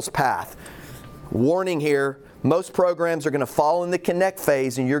disciple's path. Warning here, most programs are going to fall in the connect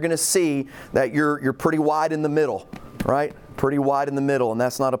phase, and you're going to see that you're pretty wide in the middle, right? Pretty wide in the middle, and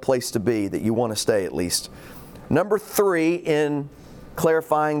that's not a place to be, that you want to stay at least. Number 3 in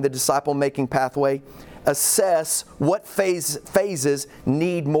clarifying the disciple-making pathway, assess what phases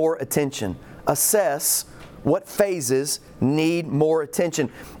need more attention. Assess what phases need more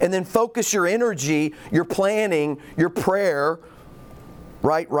attention. And then focus your energy, your planning, your prayer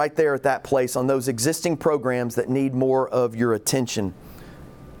right there at that place on those existing programs that need more of your attention.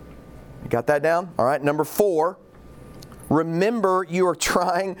 You got that down? All right, number 4. Remember, you are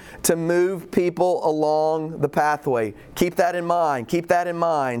trying to move people along the pathway. Keep that in mind. Keep that in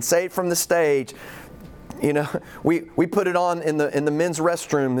mind. Say it from the stage. We put it on in the men's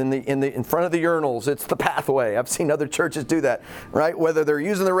restroom in front of the urinals. It's the pathway. I've seen other churches do that, right? Whether they're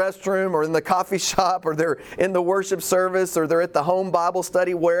using the restroom or in the coffee shop or they're in the worship service or they're at the home Bible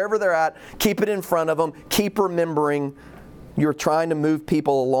study, wherever they're at, keep it in front of them. Keep remembering you're trying to move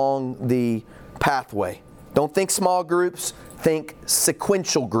people along the pathway. Don't think small groups, think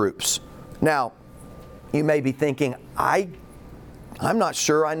sequential groups. Now, you may be thinking, I'm not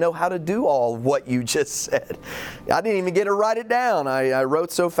sure I know how to do all of what you just said. I didn't even get to write it down. I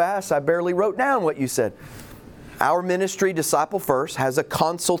wrote so fast, I barely wrote down what you said. Our ministry, Disciple First, has a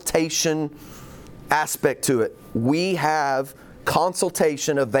consultation aspect to it. We have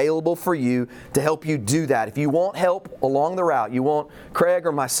consultation available for you to help you do that. If you want help along the route, you want Craig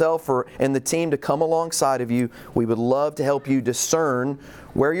or myself and the team to come alongside of you, we would love to help you discern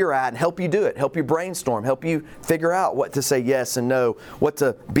where you're at and help you do it, help you brainstorm, help you figure out what to say yes and no, what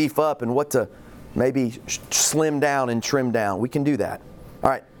to beef up and what to maybe slim down and trim down. We can do that. All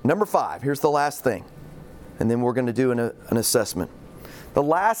right, number 5, here's the last thing, and then we're going to do an assessment. The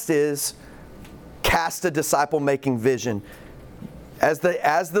last is cast a disciple-making vision. as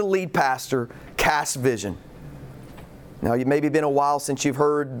the lead pastor, cast vision. Now, it maybe been a while since you've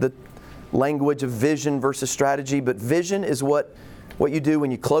heard the language of vision versus strategy, but vision is what you do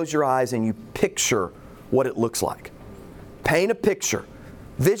when you close your eyes and you picture what it looks like. Paint a picture.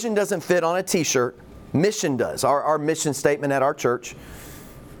 Vision doesn't fit on a t-shirt. Mission does. Our mission statement at our church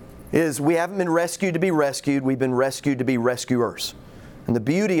is we haven't been rescued to be rescued. We've been rescued to be rescuers. And the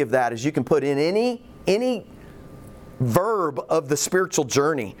beauty of that is you can put in any verb of the spiritual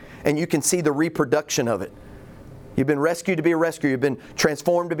journey and you can see the reproduction of it. You've been rescued to be a rescuer. You've been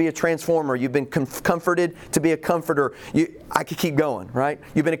transformed to be a transformer. You've been comforted to be a comforter. I could keep going, right?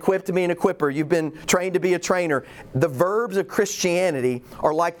 You've been equipped to be an equipper. You've been trained to be a trainer. The verbs of Christianity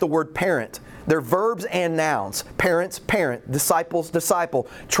are like the word parent. They're verbs and nouns. Parents, parent. Disciples, disciple.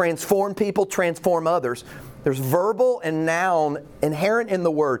 Transform people, transform others. There's verbal and noun inherent in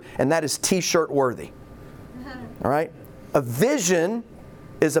the word, and that is t-shirt worthy. All right? A vision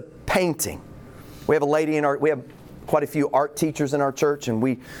is a painting. We have a lady we have quite a few art teachers in our church, and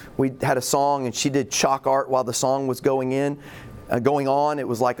we had a song, and she did chalk art while the song was going on. It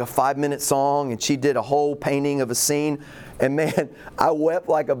was like a 5-minute song, and she did a whole painting of a scene. And man, I wept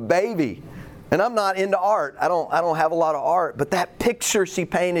like a baby. And I'm not into art. I don't have a lot of art, but that picture she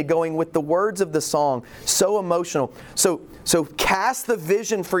painted going with the words of the song, so emotional. So cast the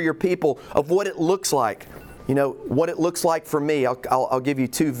vision for your people of what it looks like. You know, what it looks like for me. I'll give you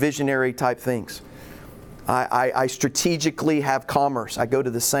 2 visionary type things. I strategically have commerce. I go to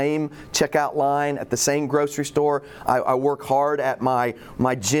the same checkout line at the same grocery store. I work hard at my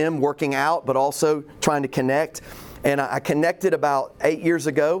gym working out, but also trying to connect. And I connected about 8 years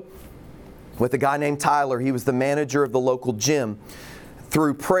ago with a guy named Tyler. He was the manager of the local gym.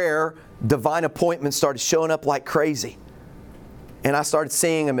 Through prayer, divine appointments started showing up like crazy. And I started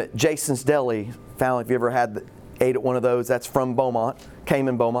seeing him at Jason's Deli. If you ever ate at one of those, that's from Beaumont, came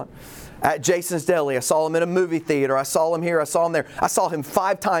in Beaumont. At Jason's Deli, I saw him in a movie theater. I saw him here. I saw him there. I saw him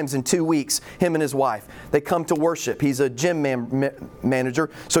 5 times in 2 weeks, him and his wife. They come to worship. He's a gym manager,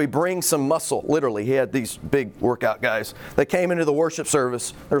 so he brings some muscle, literally. He had these big workout guys. They came into the worship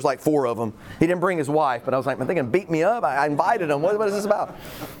service. There's like 4 of them. He didn't bring his wife, but I was like, man, they're going to beat me up. I invited them. What is this about?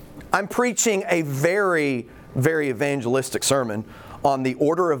 I'm preaching a very, very evangelistic sermon on the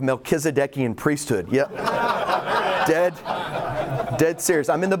order of Melchizedekian priesthood. Yep. Dead serious.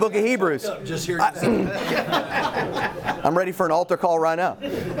 I'm in the book of Hebrews. I'm ready for an altar call right now.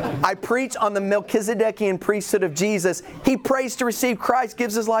 I preach on the Melchizedekian priesthood of Jesus. He prays to receive Christ,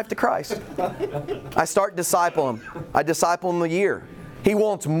 gives his life to Christ. I start discipling him. I disciple him a year. He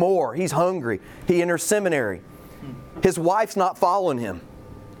wants more. He's hungry. He enters seminary. His wife's not following him.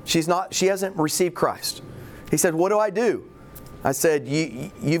 She hasn't received Christ. He said, what do I do? I said,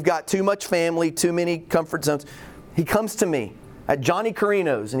 you've got too much family, too many comfort zones. He comes to me at Johnny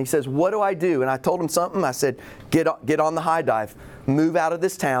Carino's and he says, what do I do? And I told him something. I said, get on the high dive, move out of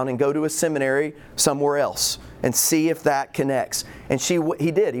this town and go to a seminary somewhere else and see if that connects. And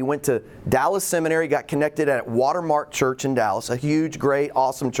he did. He went to Dallas Seminary, got connected at Watermark Church in Dallas, a huge, great,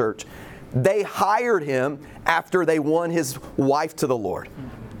 awesome church. They hired him after they won his wife to the Lord.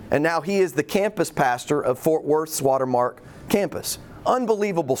 And now he is the campus pastor of Fort Worth's Watermark campus.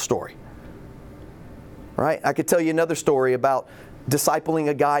 Unbelievable story. Right? I could tell you another story about discipling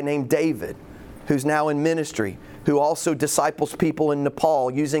a guy named David, who's now in ministry, who also disciples people in Nepal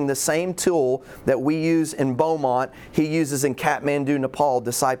using the same tool that we use in Beaumont. He uses in Kathmandu, Nepal,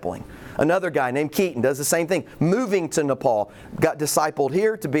 discipling. Another guy named Keaton does the same thing, moving to Nepal, got discipled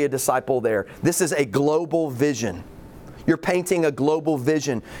here to be a disciple there. This is a global vision. You're painting a global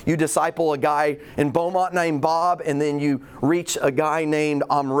vision. You disciple a guy in Beaumont named Bob, and then you reach a guy named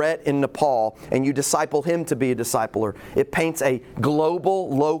Amrit in Nepal, and you disciple him to be a discipler. It paints a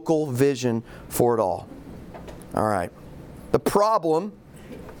global, local vision for it all. All right. The problem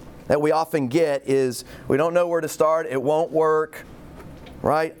that we often get is we don't know where to start. It won't work,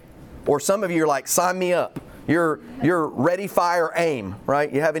 right? Or some of you are like, sign me up. You're ready, fire, aim,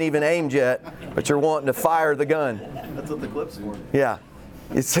 right? You haven't even aimed yet, but you're wanting to fire the gun. That's what the clip's for. Yeah,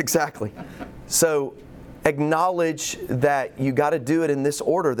 it's exactly. So acknowledge that you got to do it in this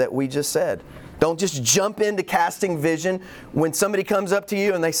order that we just said. Don't just jump into casting vision when somebody comes up to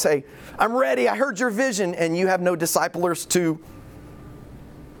you and they say, I'm ready, I heard your vision, and you have no disciplers to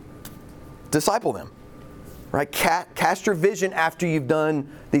disciple them. Right? Cast your vision after you've done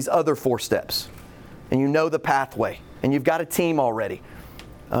these other 4 steps. And you know the pathway. And you've got a team already.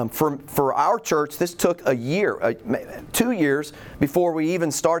 For our church, this took a year, 2 years before we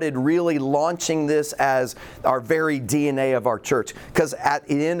even started really launching this as our very DNA of our church. Because at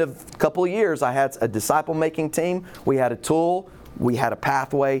the end of a couple of years, I had a disciple-making team. We had a tool. we had a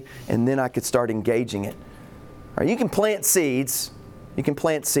pathway, and then I could start engaging it. All right, you can plant seeds,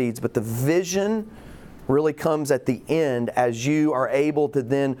 but the vision really comes at the end as you are able to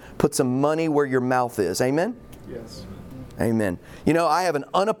then put some money where your mouth is. Amen? Yes. Amen. You know, I have an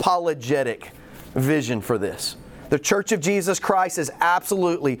unapologetic vision for this. The Church of Jesus Christ is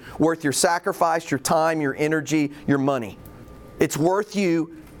absolutely worth your sacrifice, your time, your energy, your money. It's worth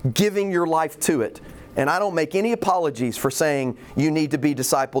you giving your life to it. And I don't make any apologies for saying you need to be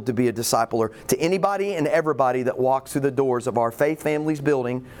discipled to be a discipler to anybody and everybody that walks through the doors of our Faith Families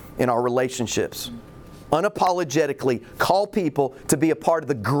building in our relationships. Unapologetically call people to be a part of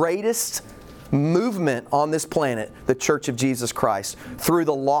the greatest movement on this planet, the Church of Jesus Christ, through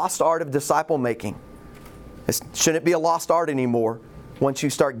the lost art of disciple making. It shouldn't be a lost art anymore once you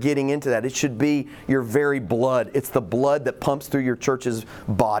start getting into that. It should be your very blood. It's the blood that pumps through your church's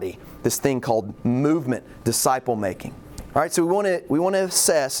body. This thing called movement, disciple making. All right, so we want to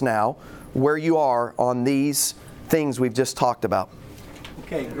assess now where you are on these things we've just talked about.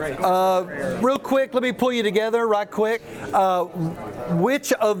 Okay, great. Real quick, let me pull you together right quick.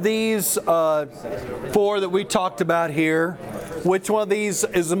 Which of these four that we talked about here, which one of these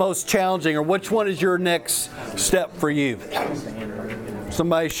is the most challenging, or which one is your next step for you?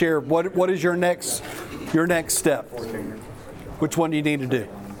 Somebody share, what is your next step? Which one do you need to do?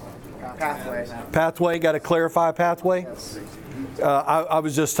 Pathway, got to clarify pathway? I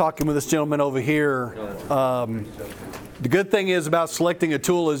was just talking with this gentleman over here. The good thing is about selecting a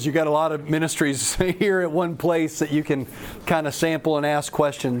tool is you got a lot of ministries here at one place that you can kind of sample and ask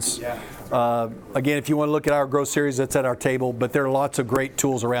questions. Again, if you want to look at our growth series, that's at our table, but there are lots of great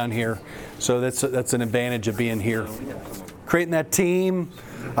tools around here. So that's an advantage of being here. Creating that team,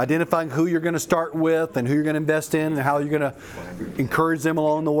 identifying who you're going to start with and who you're going to invest in and how you're going to encourage them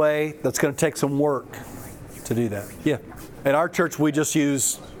along the way. That's going to take some work to do that. Yeah. At our church, we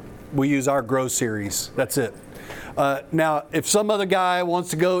use our growth series. That's it. Now, if some other guy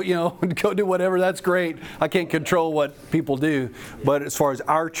wants to go, go do whatever, that's great. I can't control what people do. But as far as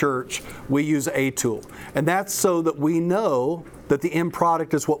our church, we use a tool. And that's so that we know that the end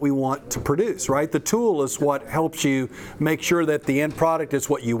product is what we want to produce, right? The tool is what helps you make sure that the end product is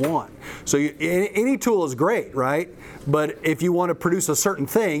what you want. So any tool is great, right? But if you want to produce a certain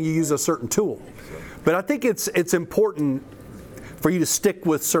thing, you use a certain tool. But I think it's important for you to stick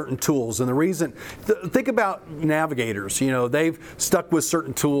with certain tools. And the reason, think about navigators. They've stuck with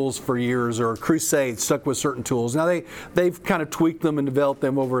certain tools for years, or Crusade stuck with certain tools. Now they've kind of tweaked them and developed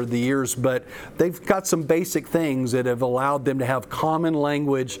them over the years, but they've got some basic things that have allowed them to have common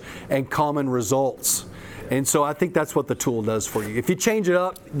language and common results. And so I think that's what the tool does for you. If you change it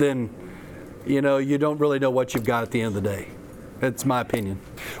up, then you don't really know what you've got at the end of the day. That's my opinion.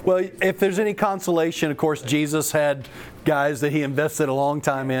 Well, if there's any consolation, of course, Jesus had guys that he invested a long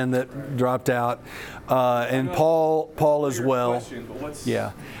time in that dropped out, and Paul as well.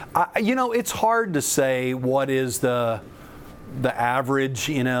 Yeah, it's hard to say what is the average.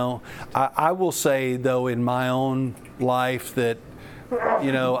 I will say though, in my own life that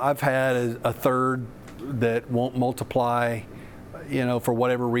I've had a third that won't multiply. For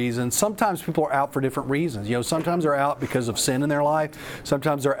whatever reason. Sometimes people are out for different reasons. Sometimes they're out because of sin in their life.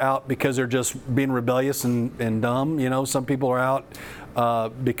 Sometimes they're out because they're just being rebellious and dumb. Some people are out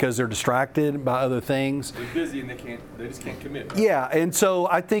because they're distracted by other things. They're busy and they just can't commit. Yeah, and so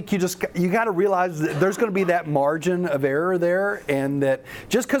I think you got to realize that there's going to be that margin of error there, and that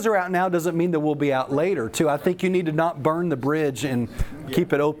just because they're out now doesn't mean that we'll be out later too. I think you need to not burn the bridge and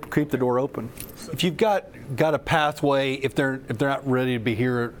keep it open, keep the door open. If you've got a pathway, if they're not ready to be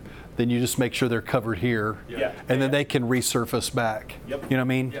here, then you just make sure they're covered here, and then they can resurface back. Yep. You know what I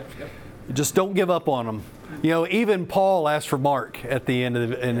mean? Yep. Just don't give up on them. Even Paul asked for Mark at the end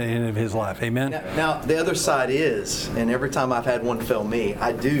of his life. Amen? Now, the other side is, and every time I've had one fail me,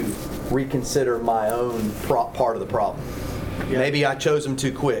 I do reconsider my own part of the problem. Yeah. Maybe I chose them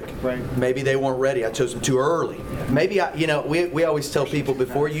too quick. Right. Maybe they weren't ready. I chose them too early. Maybe we always tell people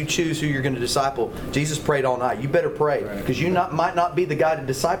before you choose who you're going to disciple, Jesus prayed all night. You better pray because you might not be the guy to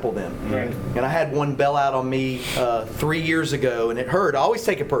disciple them. Right. And I had one bail out on me 3 years ago, and it hurt. I always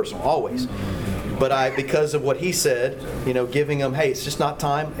take it personal, always. But because of what he said, giving them, hey, it's just not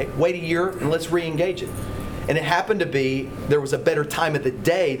time. Hey, wait a year and let's re-engage it. And it happened to be there was a better time of the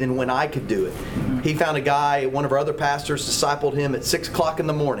day than when I could do it. He found a guy, one of our other pastors, discipled him at 6 o'clock in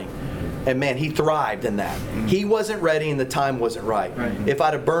the morning. And man, he thrived in that. He wasn't ready and the time wasn't right. If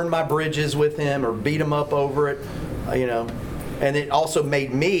I'd have burned my bridges with him or beat him up over it, And it also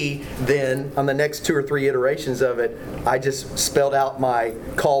made me then, on the next 2 or 3 iterations of it, I just spelled out my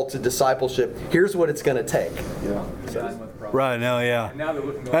call to discipleship. Here's what it's going to take. Yeah. Right, no, yeah. Now they're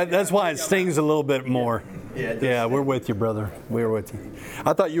looking. That's why it stings a little bit more. Yeah, we're with you, brother. We're with you.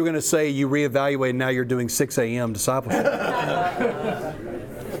 I thought you were going to say you reevaluated, now you're doing 6 a.m. discipleship.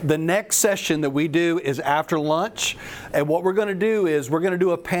 The next session that we do is after lunch, and what we're going to do is we're going to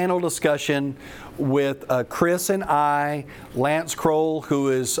do a panel discussion with Chris and I, Lance Kroll, who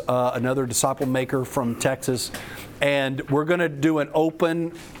is another disciple maker from Texas, and we're going to do an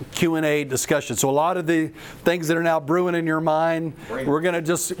open Q&A discussion. So a lot of the things that are now brewing in your mind, we're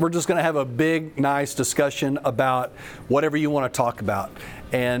just going to have a big, nice discussion about whatever you want to talk about,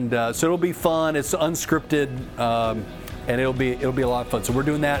 and so it'll be fun. It's unscripted. And it'll be a lot of fun. So we're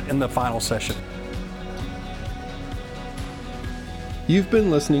doing that in the final session. You've been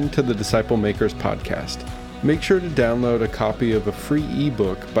listening to the Disciple Makers podcast. Make sure to download a copy of a free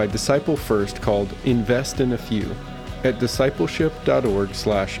ebook by Disciple First called Invest in a Few at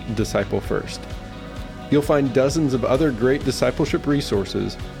discipleship.org/disciplefirst. You'll find dozens of other great discipleship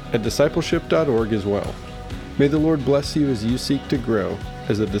resources at discipleship.org as well. May the Lord bless you as you seek to grow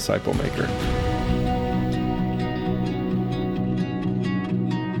as a disciple maker.